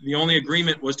the only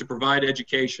agreement was to provide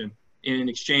education in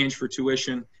exchange for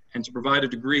tuition and to provide a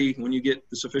degree when you get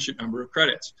the sufficient number of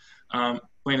credits.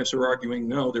 Plaintiffs are arguing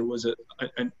no, there was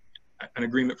an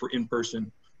agreement for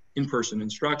in-person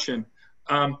instruction.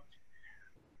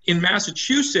 In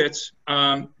Massachusetts,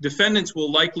 defendants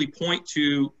will likely point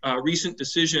to recent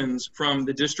decisions from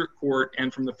the district court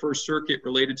and from the First Circuit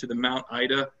related to the Mount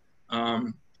Ida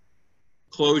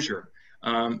closure.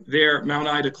 There, Mount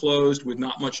Ida closed with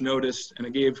not much notice, and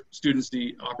it gave students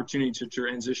the opportunity to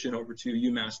transition over to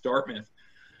UMass Dartmouth.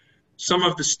 Some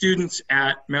of the students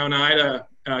at Mount Ida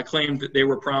claimed that they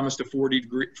were promised a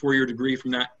four-year degree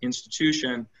from that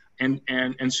institution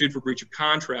and sued for breach of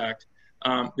contract.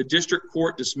 The district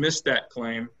court dismissed that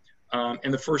claim,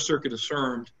 and the First Circuit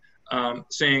affirmed,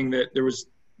 saying that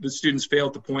the students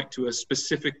failed to point to a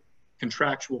specific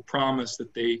contractual promise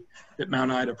that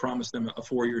Mount Ida promised them a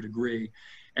four-year degree,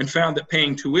 and found that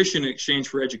paying tuition in exchange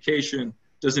for education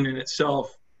doesn't in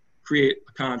itself create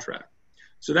a contract.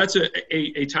 So that's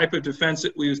a type of defense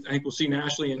that I think we'll see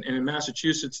nationally, and in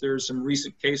Massachusetts there's some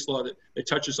recent case law that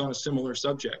touches on a similar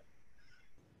subject.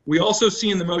 We also see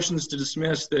in the motions to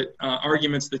dismiss that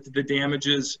arguments that the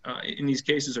damages in these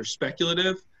cases are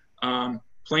speculative.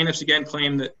 Plaintiffs again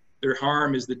claim that their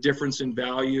harm is the difference in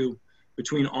value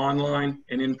between online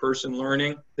and in-person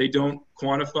learning. They don't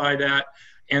quantify that.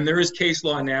 And there is case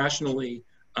law nationally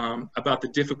about the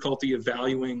difficulty of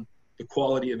valuing the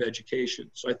quality of education.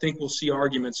 So I think we'll see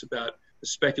arguments about the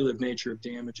speculative nature of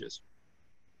damages.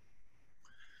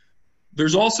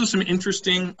 There's also some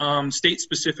interesting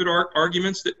state-specific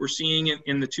arguments that we're seeing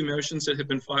in the 2 motions that have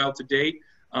been filed to date.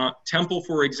 Temple,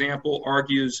 for example,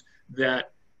 argues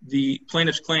that the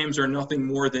plaintiff's claims are nothing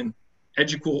more than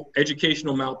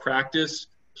educational malpractice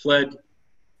pled,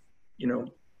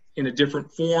 in a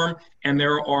different form, and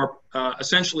there are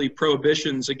essentially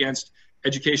prohibitions against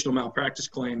educational malpractice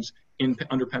claims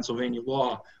under Pennsylvania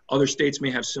law. Other states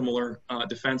may have similar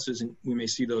defenses, and we may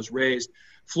see those raised.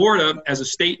 Florida, as a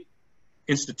state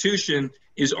institution,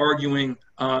 is arguing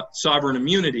sovereign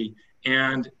immunity,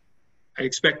 and I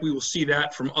expect we will see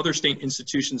that from other state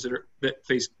institutions that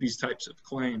face these types of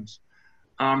claims.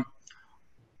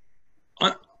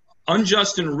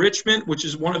 Unjust enrichment, which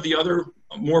is one of the other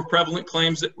more prevalent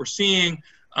claims that we're seeing,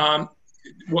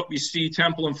 what we see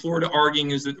Temple and Florida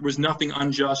arguing is that there was nothing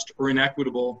unjust or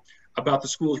inequitable about the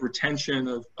school's retention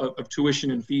of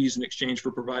tuition and fees in exchange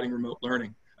for providing remote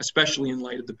learning, especially in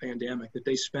light of the pandemic, that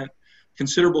they spent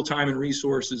considerable time and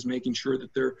resources making sure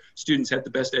that their students had the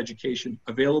best education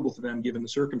available to them given the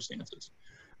circumstances.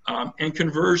 And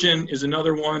conversion is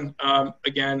another one.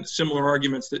 Again, similar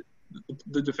arguments that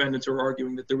the defendants are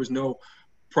arguing that there was no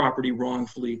property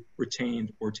wrongfully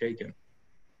retained or taken.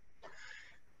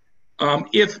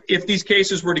 If these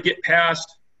cases were to get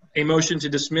past a motion to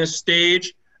dismiss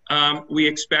stage, we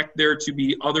expect there to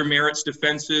be other merits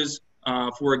defenses.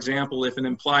 For example, if an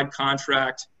implied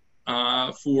contract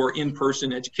for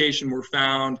in-person education were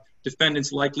found,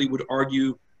 defendants likely would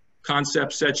argue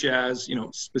concepts such as,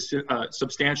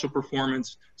 substantial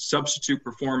performance, substitute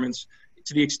performance.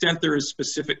 To the extent there is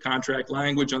specific contract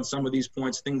language on some of these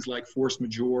points, things like force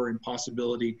majeure,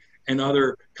 impossibility, and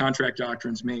other contract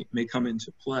doctrines may come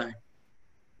into play.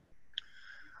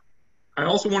 I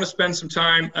also want to spend some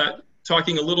time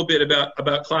talking a little bit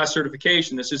about class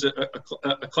certification. This is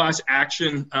a class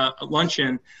action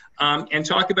luncheon, and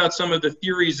talk about some of the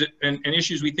theories and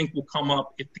issues we think will come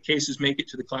up if the cases make it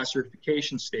to the class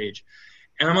certification stage.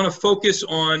 And I'm going to focus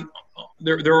on,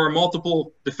 there are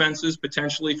multiple defenses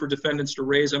potentially for defendants to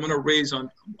raise. I'm going to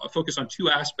focus on two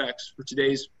aspects for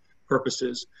today's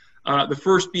purposes. The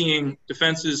first being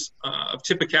defenses of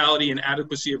typicality and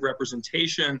adequacy of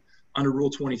representation under Rule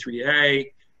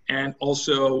 23A, and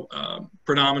also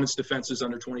predominance defenses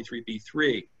under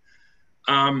 23B3.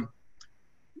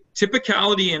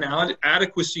 Typicality and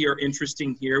adequacy are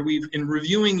interesting here. In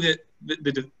reviewing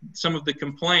some of the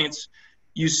complaints,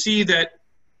 you see that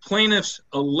plaintiffs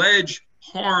allege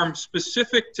harm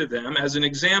specific to them. As an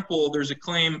example, there's a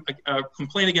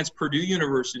complaint against Purdue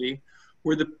University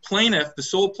where the plaintiff, the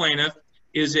sole plaintiff,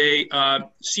 is a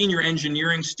senior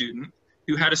engineering student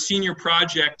who had a senior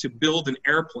project to build an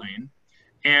airplane,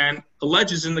 and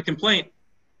alleges in the complaint,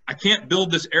 I can't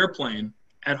build this airplane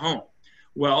at home.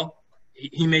 Well,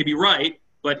 he may be right,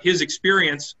 but his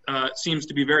experience seems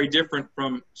to be very different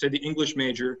from, say, the English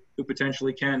major who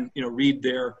potentially can, read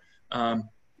their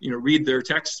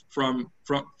text from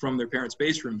their parents'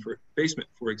 basement,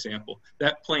 for example.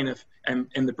 That plaintiff and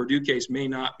the Purdue case may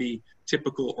not be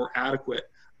typical or adequate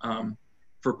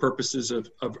for purposes of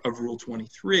Rule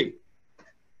 23.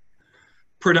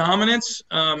 Predominance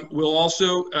will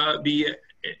also be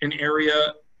an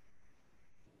area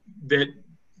that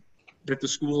the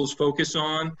schools focus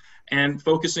on, and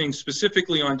focusing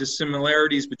specifically on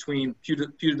dissimilarities between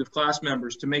putative class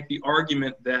members to make the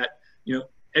argument that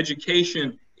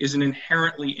education is an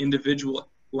inherently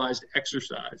individualized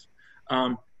exercise.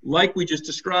 Like we just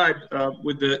described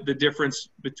with the difference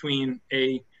between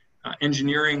a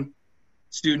engineering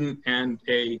student and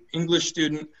a English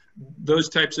student, those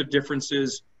types of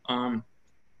differences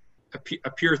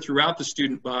appear throughout the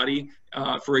student body.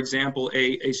 For example,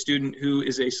 a student who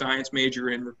is a science major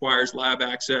and requires lab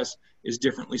access is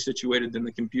differently situated than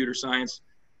the computer science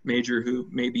major who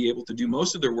may be able to do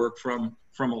most of their work from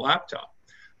a laptop.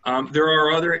 There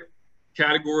are other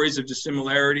categories of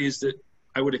dissimilarities that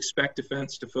I would expect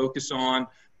defense to focus on,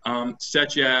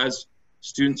 such as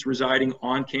students residing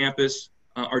on campus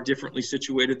are differently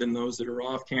situated than those that are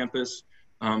off campus.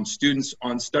 Students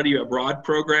on study abroad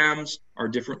programs are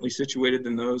differently situated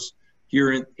than those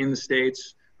here in the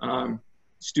States.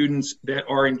 Students that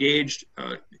are engaged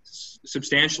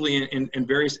substantially in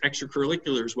various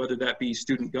extracurriculars, whether that be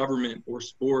student government or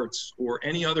sports or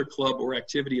any other club or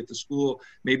activity at the school,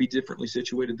 may be differently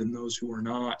situated than those who are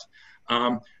not.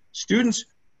 Students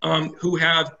who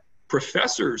have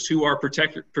professors who are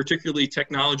particularly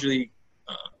technologically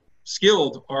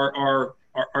skilled are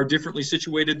differently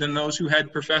situated than those who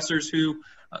had professors who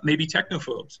may be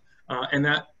technophobes. And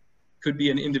that could be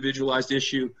an individualized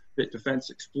issue that defense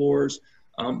explores.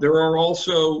 There are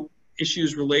also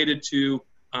issues related to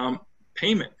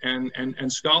payment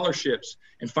and scholarships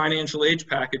and financial aid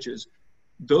packages.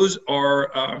 Those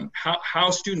are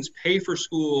how students pay for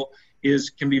school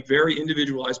can be very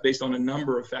individualized based on a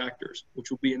number of factors, which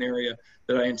will be an area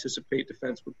that I anticipate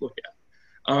defense would look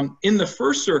at. In the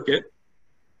First Circuit,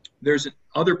 there's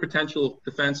other potential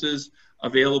defenses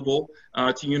available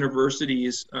to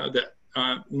universities.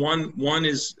 One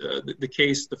is the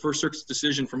case, the First Circuit's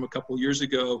decision from a couple years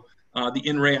ago, the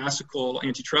In re Asicol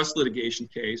antitrust litigation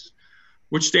case,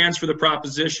 which stands for the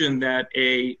proposition that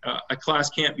a class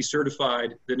can't be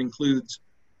certified that includes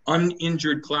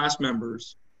uninjured class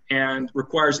members and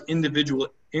requires individual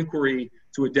inquiry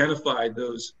to identify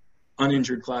those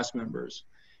uninjured class members.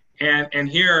 And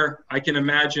here I can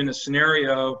imagine a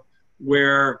scenario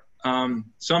where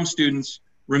some students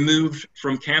removed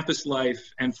from campus life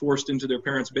and forced into their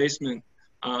parents' basement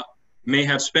may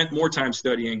have spent more time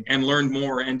studying and learned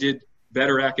more and did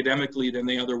better academically than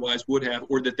they otherwise would have,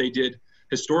 or that they did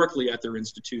historically at their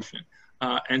institution.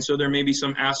 And so there may be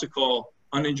some Asicol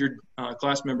uninjured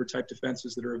class member type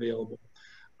defenses that are available.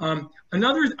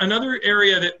 Another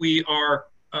area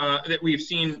that we've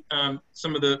seen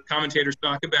some of the commentators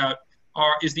talk about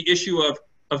is the issue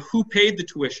of who paid the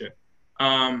tuition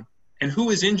and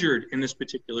who is injured in this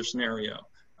particular scenario.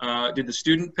 Did the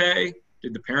student pay?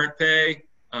 Did the parent pay?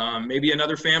 maybe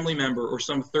another family member or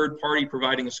some third party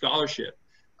providing a scholarship.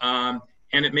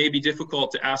 And it may be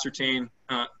difficult to ascertain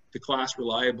the class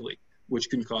reliably, which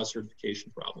can cause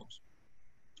certification problems.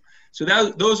 So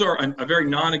those are a very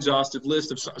non-exhaustive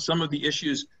list of some of the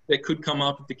issues that could come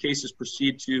up if the cases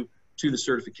proceed to the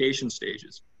certification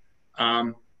stages.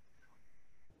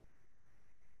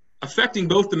 Affecting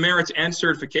both the merits and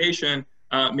certification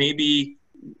may be,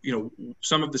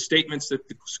 some of the statements that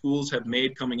the schools have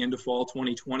made coming into fall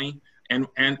 2020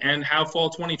 and how fall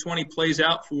 2020 plays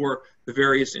out for the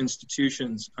various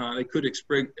institutions. They could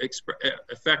affect,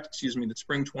 the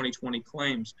spring 2020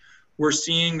 claims. We're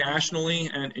seeing nationally,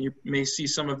 and you may see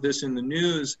some of this in the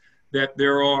news, that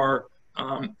there are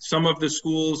some of the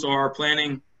schools are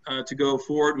planning to go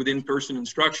forward with in-person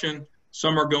instruction.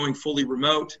 Some are going fully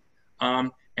remote,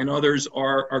 and others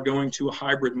are going to a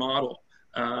hybrid model.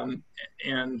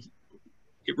 And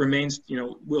it remains,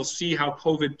 we'll see how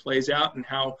COVID plays out and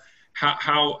how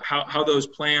those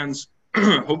plans,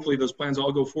 hopefully those plans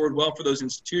all go forward well for those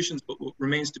institutions, but what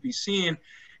remains to be seen.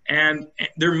 And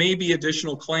there may be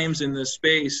additional claims in this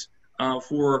space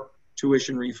for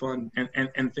tuition refund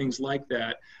and things like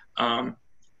that.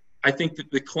 I think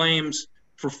that the claims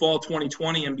for fall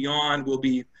 2020 and beyond will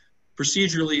be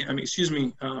procedurally,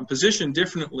 positioned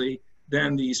differently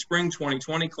than the spring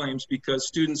 2020 claims, because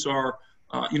students are,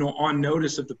 on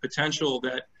notice of the potential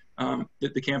that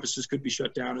that the campuses could be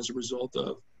shut down as a result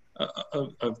of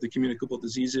the communicable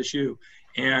disease issue.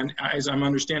 And as I'm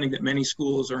understanding that many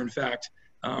schools are in fact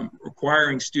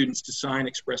requiring students to sign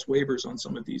express waivers on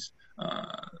some of these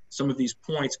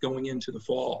points going into the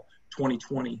fall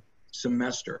 2020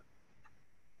 semester.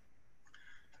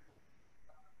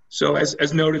 So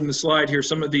as noted in the slide here,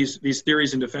 some of these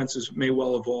theories and defenses may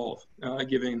well evolve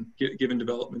given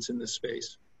developments in this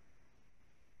space.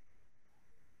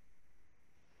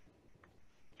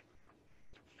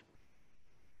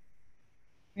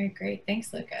 Very great,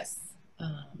 thanks, Lucas.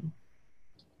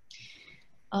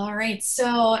 All right,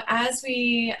 so as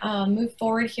we move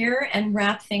forward here and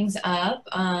wrap things up,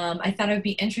 I thought it would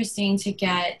be interesting to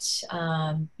get,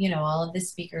 all of the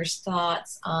speakers'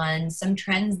 thoughts on some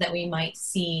trends that we might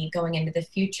see going into the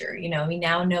future. We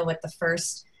now know what the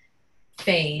first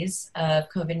phase of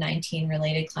COVID-19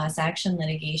 related class action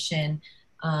litigation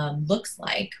looks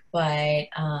like, but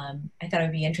I thought it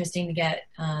would be interesting to get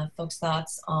folks'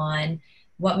 thoughts on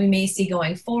what we may see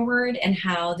going forward and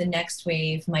how the next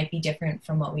wave might be different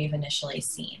from what we've initially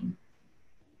seen.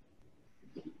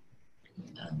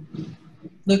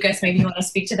 Lucas, maybe you want to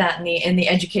speak to that in the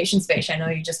education space. I know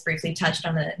you just briefly touched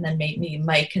on it, and then maybe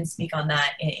Mike can speak on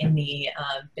that in the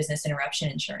business interruption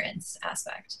insurance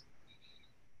aspect.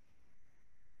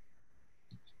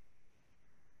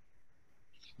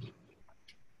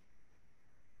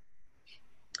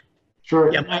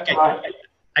 Sure. Yeah, Mike,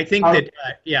 I think that,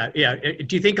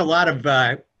 do you think a lot of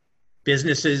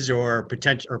businesses or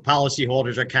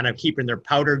policyholders are kind of keeping their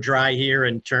powder dry here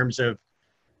in terms of,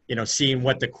 seeing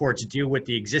what the courts do with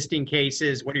the existing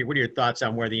cases? What are your thoughts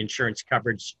on where the insurance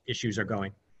coverage issues are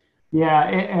going? Yeah,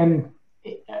 and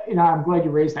I'm glad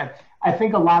you raised that. I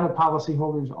think a lot of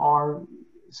policyholders are,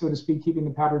 so to speak, keeping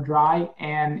the powder dry,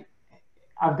 and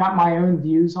I've got my own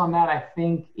views on that. I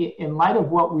think in light of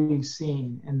what we've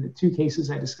seen, and the two cases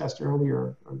I discussed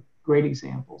earlier are great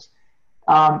examples,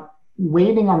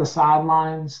 waiting on the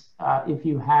sidelines if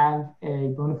you have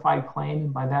a bona fide claim,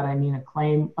 and by that I mean a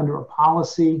claim under a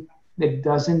policy that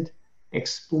doesn't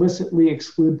explicitly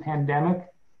exclude pandemic,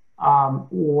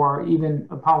 or even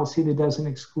a policy that doesn't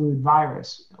exclude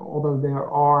virus, although there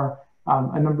are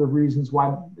a number of reasons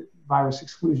why virus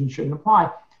exclusion shouldn't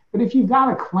apply. But if you've got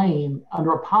a claim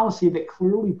under a policy that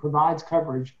clearly provides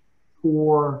coverage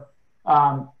for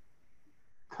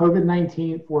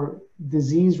COVID-19, for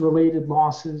disease-related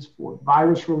losses, for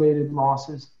virus-related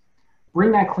losses,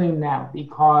 bring that claim now,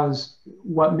 because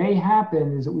what may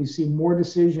happen is that we see more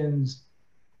decisions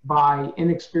by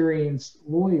inexperienced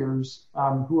lawyers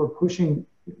who are pushing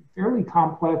fairly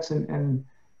complex and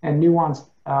nuanced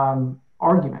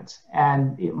arguments.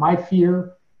 And my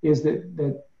fear is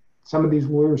that some of these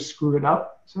lawyers screw it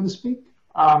up, so to speak,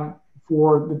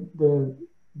 for the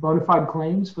bona fide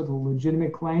claims, for the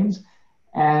legitimate claims.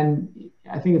 And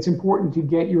I think it's important to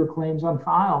get your claims on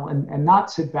file and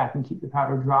not sit back and keep the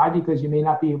powder dry, because you may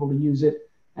not be able to use it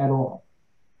at all.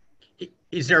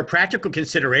 Is there a practical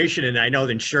consideration, and I know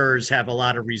the insurers have a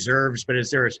lot of reserves, but is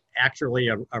there actually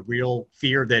a real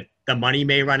fear that the money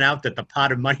may run out, that the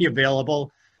pot of money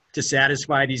available to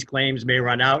satisfy these claims may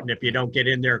run out, and if you don't get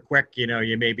in there quick,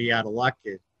 you may be out of luck?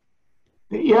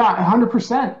 Yeah,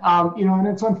 100%. And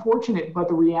it's unfortunate, but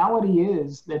the reality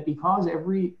is that because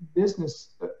every business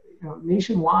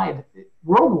nationwide,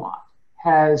 worldwide,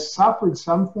 has suffered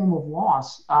some form of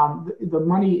loss, the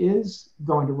money is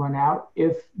going to run out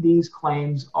if these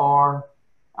claims are,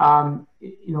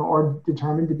 are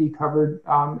determined to be covered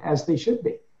as they should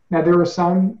be. Now, there are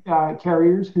some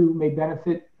carriers who may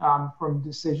benefit from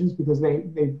decisions because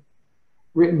they've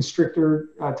written stricter,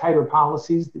 tighter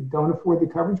policies that don't afford the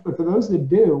coverage. But for those that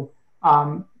do,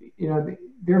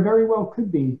 there very well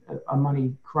could be a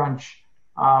money crunch.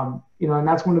 And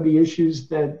that's one of the issues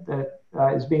that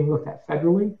is being looked at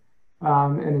federally.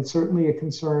 And it's certainly a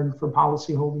concern for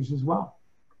policyholders as well.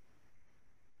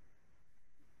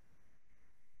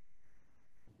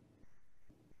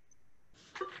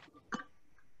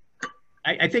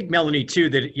 I think, Melanie, too,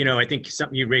 that, I think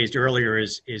something you raised earlier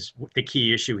is the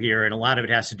key issue here. And a lot of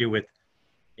it has to do with,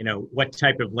 what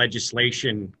type of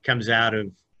legislation comes out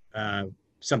of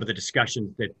some of the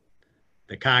discussions that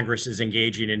the Congress is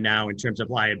engaging in now in terms of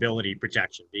liability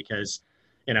protection. Because,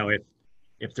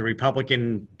 if the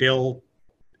Republican bill,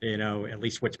 at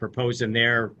least what's proposed in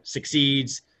there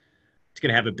succeeds, it's going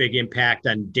to have a big impact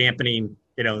on dampening,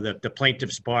 the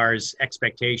plaintiff's bar's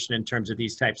expectation in terms of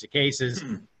these types of cases.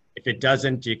 If it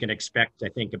doesn't, you can expect, I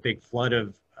think, a big flood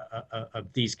of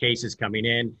these cases coming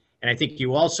in. And I think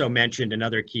you also mentioned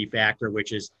another key factor,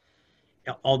 which is,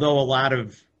 although a lot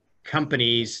of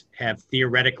companies have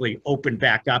theoretically opened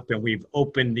back up and we've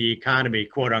opened the economy,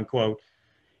 quote unquote,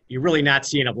 you're really not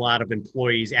seeing a lot of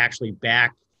employees actually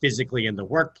back physically in the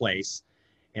workplace.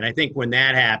 And I think when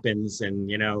that happens, and,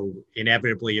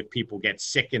 inevitably if people get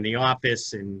sick in the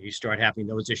office and you start having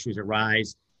those issues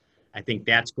arise, I think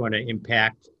that's going to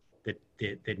impact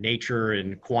the nature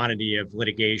and quantity of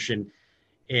litigation.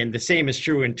 And the same is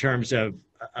true in terms of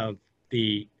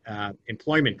the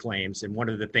employment claims. And one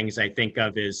of the things I think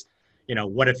of is,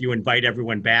 what if you invite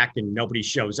everyone back and nobody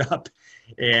shows up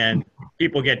and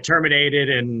people get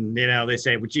terminated and, they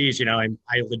say, well, geez, I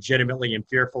legitimately am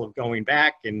fearful of going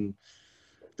back. And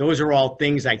those are all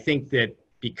things I think that,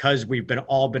 because we've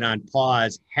all been on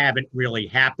pause, haven't really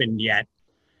happened yet.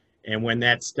 And when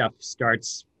that stuff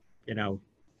starts,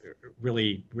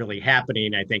 really, really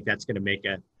happening, I think that's going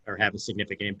to have a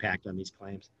significant impact on these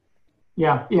claims.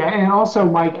 Yeah. And also,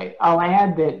 Mike, I'll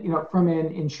add that, from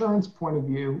an insurance point of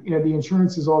view, the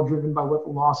insurance is all driven by what the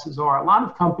losses are. A lot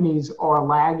of companies are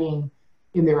lagging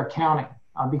in their accounting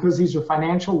because these are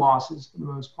financial losses for the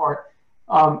most part.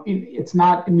 It's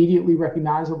not immediately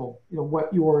recognizable,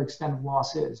 what your extent of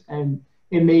loss is. And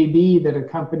it may be that a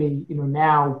company,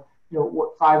 now,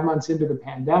 5 months into the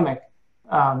pandemic,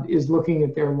 is looking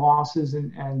at their losses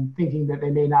and thinking that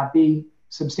they may not be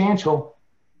substantial.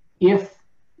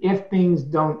 If things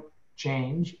don't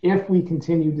change, if we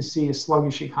continue to see a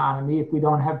sluggish economy, if we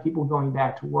don't have people going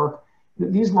back to work,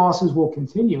 these losses will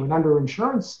continue. And under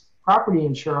insurance, property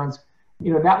insurance,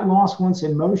 that loss, once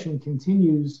in motion,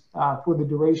 continues for the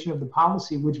duration of the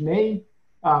policy, which may,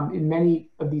 in many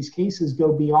of these cases,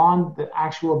 go beyond the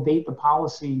actual date the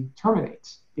policy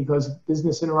terminates, because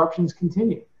business interruptions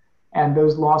continue. And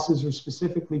those losses are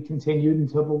specifically continued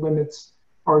until the limits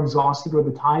are exhausted or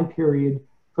the time period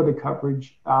for the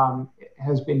coverage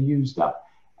has been used up.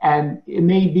 And it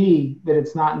may be that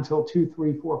it's not until 2,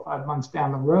 3, 4, 5 months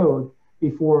down the road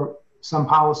before some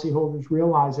policyholders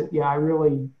realize that, yeah, I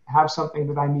really have something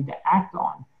that I need to act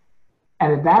on.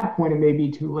 And at that point, it may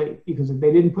be too late, because if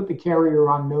they didn't put the carrier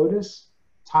on notice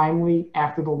timely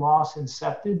after the loss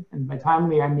incepted, and by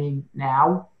timely, I mean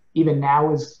now, even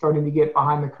now is starting to get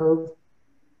behind the curve,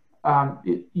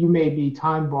 you may be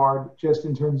time barred just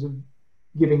in terms of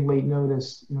giving late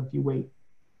notice, if you wait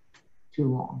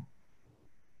too long.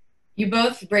 You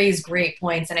both raise great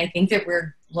points, and I think that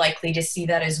we're likely to see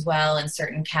that as well in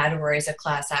certain categories of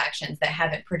class actions that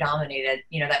haven't predominated.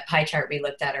 That pie chart we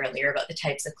looked at earlier about the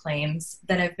types of claims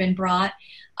that have been brought,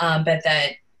 but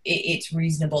that it's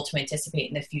reasonable to anticipate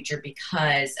in the future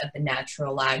because of the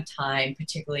natural lag time,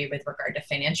 particularly with regard to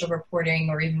financial reporting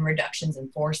or even reductions in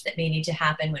force that may need to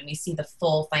happen when we see the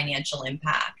full financial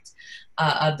impact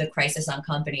of the crisis on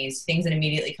companies. Things that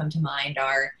immediately come to mind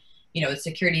are,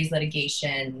 securities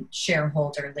litigation,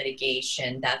 shareholder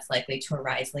litigation, that's likely to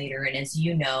arise later. And as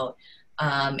you know,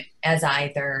 as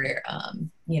either,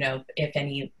 if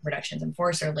any reductions in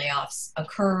force or layoffs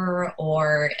occur,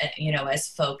 or, as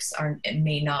folks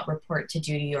may not report to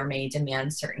duty or may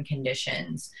demand certain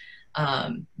conditions,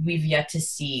 we've yet to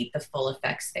see the full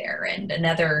effects there. And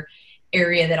another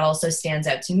area that also stands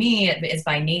out to me is,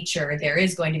 by nature, there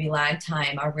is going to be lag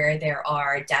time, or where there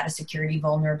are data security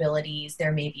vulnerabilities,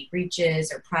 there may be breaches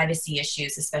or privacy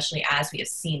issues, especially as we have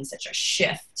seen such a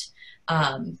shift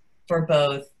for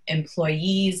both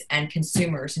employees and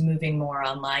consumers moving more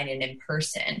online and in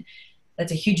person.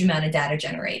 that's a huge amount of data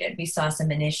generated. We saw some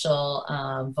initial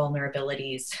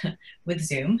vulnerabilities with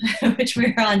Zoom, which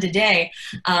we're on today,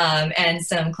 and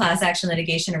some class action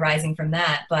litigation arising from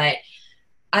that. But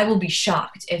I will be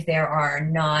shocked if there are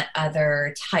not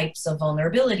other types of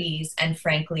vulnerabilities and,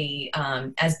 frankly,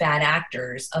 as bad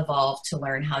actors evolve to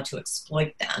learn how to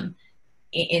exploit them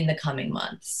in the coming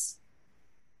months.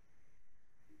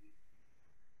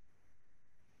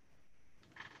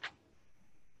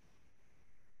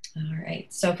 All right,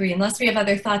 so unless we have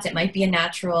other thoughts, it might be a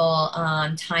natural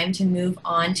time to move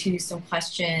on to some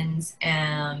questions.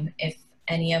 If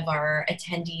any of our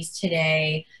attendees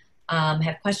today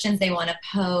have questions they want to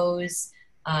pose,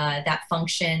 that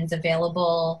function's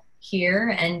available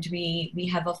here, and we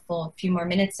have a few more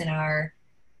minutes in our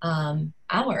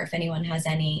hour if anyone has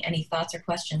any thoughts or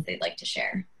questions they'd like to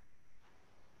share.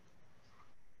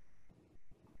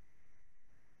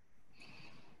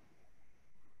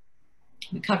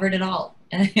 We covered it all,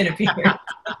 it appears.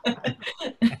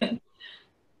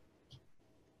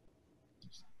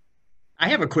 I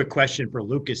have a quick question for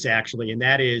Lucas, actually, and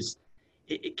that is,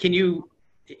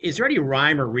 is there any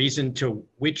rhyme or reason to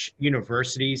which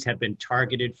universities have been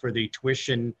targeted for the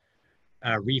tuition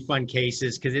refund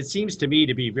cases? Because it seems to me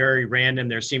to be very random.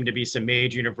 There seem to be some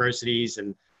major universities,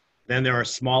 and then there are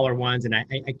smaller ones, and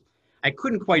I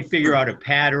couldn't quite figure out a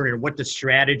pattern or what the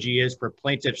strategy is for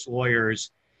plaintiffs'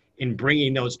 lawyers in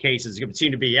bringing those cases. It would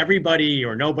seem to be everybody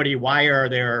or nobody. Why are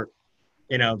there,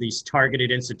 these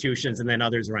targeted institutions and then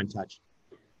others are untouched?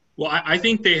 Well, I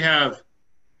think they have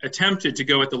attempted to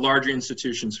go at the larger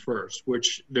institutions first,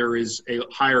 which there is a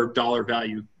higher dollar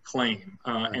value claim.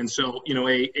 And so,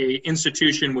 a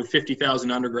institution with 50,000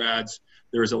 undergrads,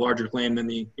 there is a larger claim than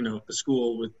the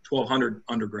school with 1,200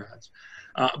 undergrads.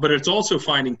 But it's also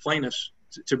finding plaintiffs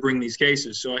to bring these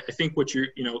cases. So I think what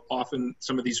often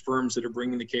some of these firms that are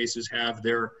bringing the cases have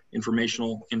their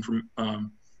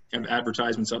have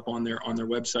advertisements up on their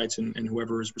websites, and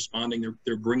whoever is responding,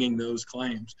 they're bringing those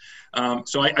claims.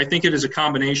 So I think it is a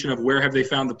combination of where have they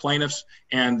found the plaintiffs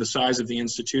and the size of the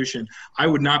institution. I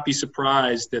would not be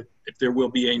surprised that if there will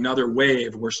be another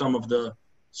wave where some of the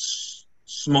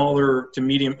smaller to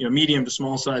medium, medium to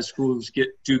small size schools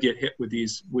do get hit with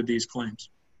these claims.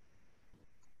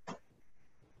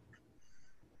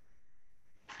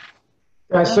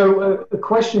 So a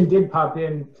question did pop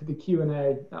in to the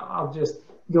Q&A. I'll just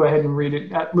go ahead and read it.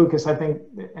 Lucas, I think,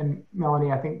 and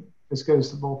Melanie, I think this goes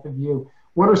to both of you.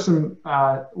 What are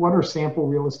sample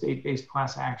real estate-based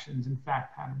class actions and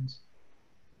fact patterns?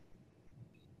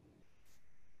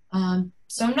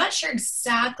 So I'm not sure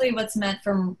exactly what's meant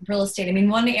from real estate. I mean,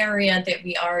 one area that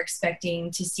we are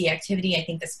expecting to see activity, I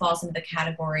think this falls into the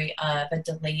category of a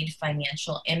delayed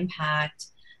financial impact,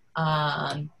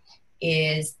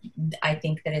 is I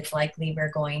think that it's likely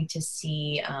we're going to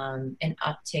see an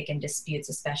uptick in disputes,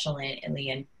 especially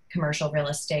in commercial real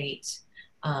estate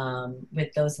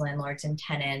with those landlords and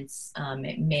tenants.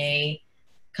 It may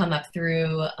come up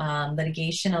through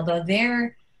litigation, although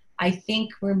I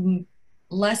think we're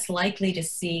less likely to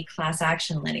see class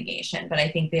action litigation, but I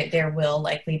think that there will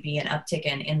likely be an uptick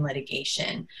in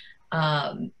litigation.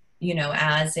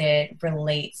 As it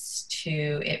relates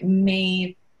to, it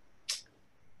may,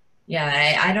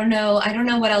 I don't know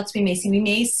what else we may see. We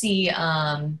may see,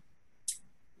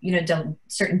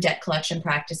 certain debt collection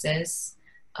practices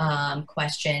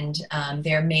questioned.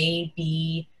 There may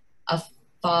be a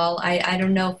fall. I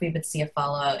don't know if we would see a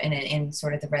fallout in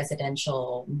sort of the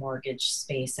residential mortgage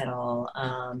space at all.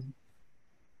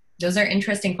 Those are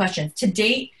interesting questions. To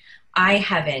date, I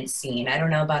haven't seen, I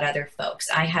don't know about other folks,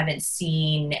 I haven't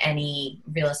seen any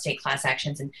real estate class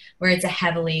actions, and where it's a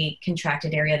heavily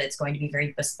contracted area that's going to be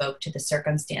very bespoke to the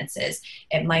circumstances,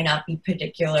 it might not be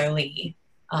particularly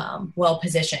well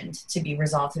positioned to be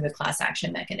resolved through the class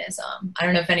action mechanism. I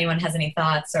don't know if anyone has any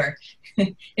thoughts, or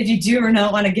if you do or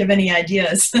not want to give any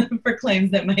ideas for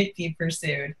claims that might be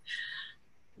pursued.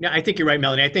 Yeah, I think you're right,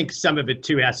 Melanie. I think some of it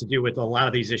too has to do with a lot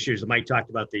of these issues that Mike talked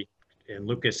about, and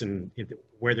Lucas, and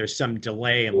where there's some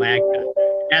delay and lag.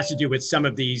 It has to do with some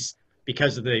of these,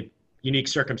 because of the unique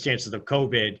circumstances of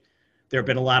COVID, there have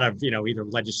been a lot of, either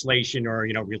legislation or,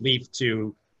 relief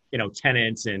to,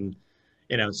 tenants, and,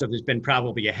 so there's been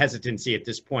probably a hesitancy at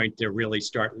this point to really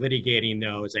start litigating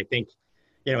those. I think,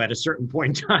 at a certain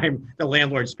point in time, the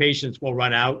landlord's patience will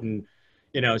run out, and,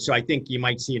 so I think you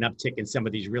might see an uptick in some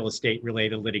of these real estate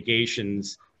related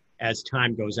litigations as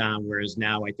time goes on, whereas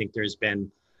now I think there's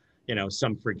been,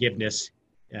 some forgiveness,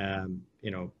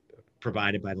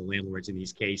 provided by the landlords in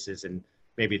these cases, and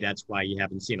maybe that's why we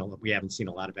haven't seen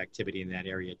a lot of activity in that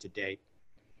area to date.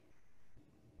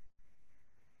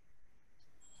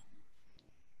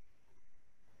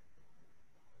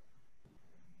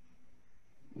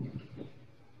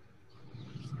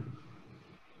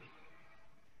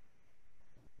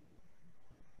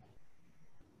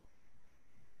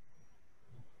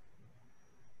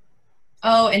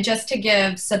 Oh, and just to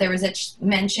give, so there was a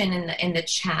mention in the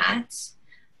chat.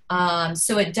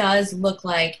 So it does look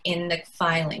like in the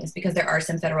filings, because there are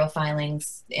some federal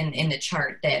filings in the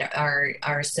chart that are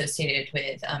associated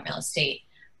with real estate.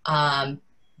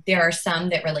 There are some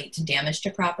that relate to damage to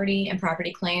property and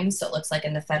property claims. So it looks like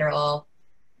in the federal,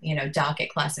 docket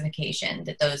classification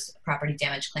that those property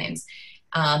damage claims.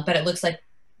 But it looks like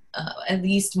at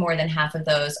least more than half of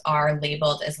those are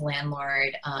labeled as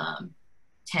landlord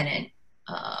tenant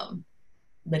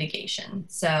litigation.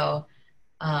 So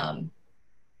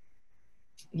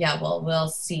yeah, well, we'll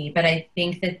see. But I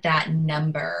think that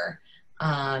number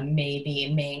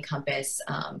may encompass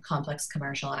complex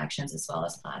commercial actions as well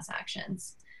as class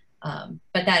actions.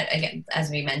 But that, again,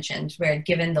 as we mentioned, where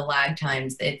given the lag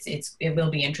times, it will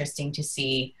be interesting to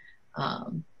see,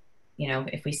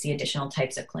 if we see additional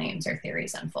types of claims or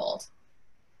theories unfold.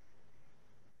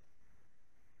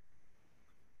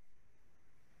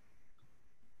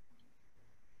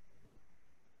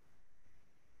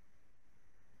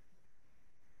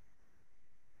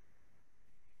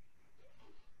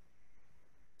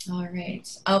 All right.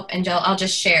 Oh, and I'll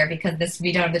just share, because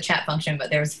we don't have the chat function, but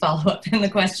there was follow-up in the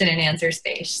question and answer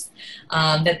space,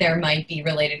 that there might be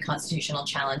related constitutional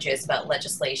challenges about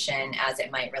legislation as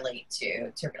it might relate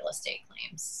to real estate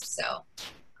claims. So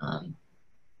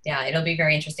yeah, it'll be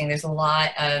very interesting. There's a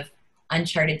lot of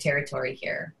uncharted territory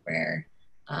here where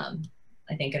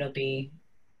I think it'll be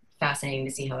fascinating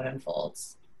to see how it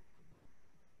unfolds.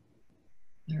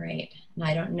 All right, and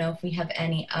I don't know if we have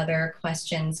any other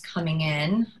questions coming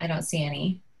in. I don't see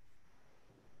any.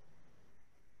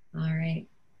 All right,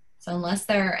 so unless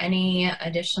there are any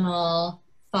additional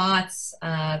thoughts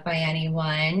by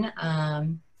anyone,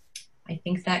 I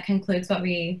think that concludes what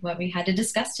we had to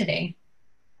discuss today.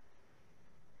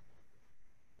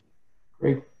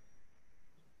 Great.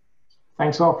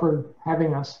 Thanks all for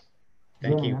having us.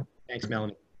 Thank you. Thanks,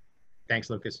 Melanie. Thanks,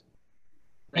 Lucas.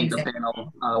 Thank the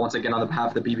panel once again on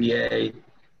behalf of the BBA.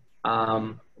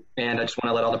 And I just want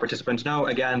to let all the participants know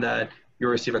again that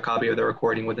you'll receive a copy of the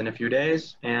recording within a few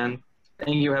days. And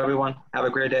thank you, everyone. Have a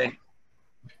great day.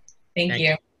 Thank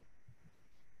you.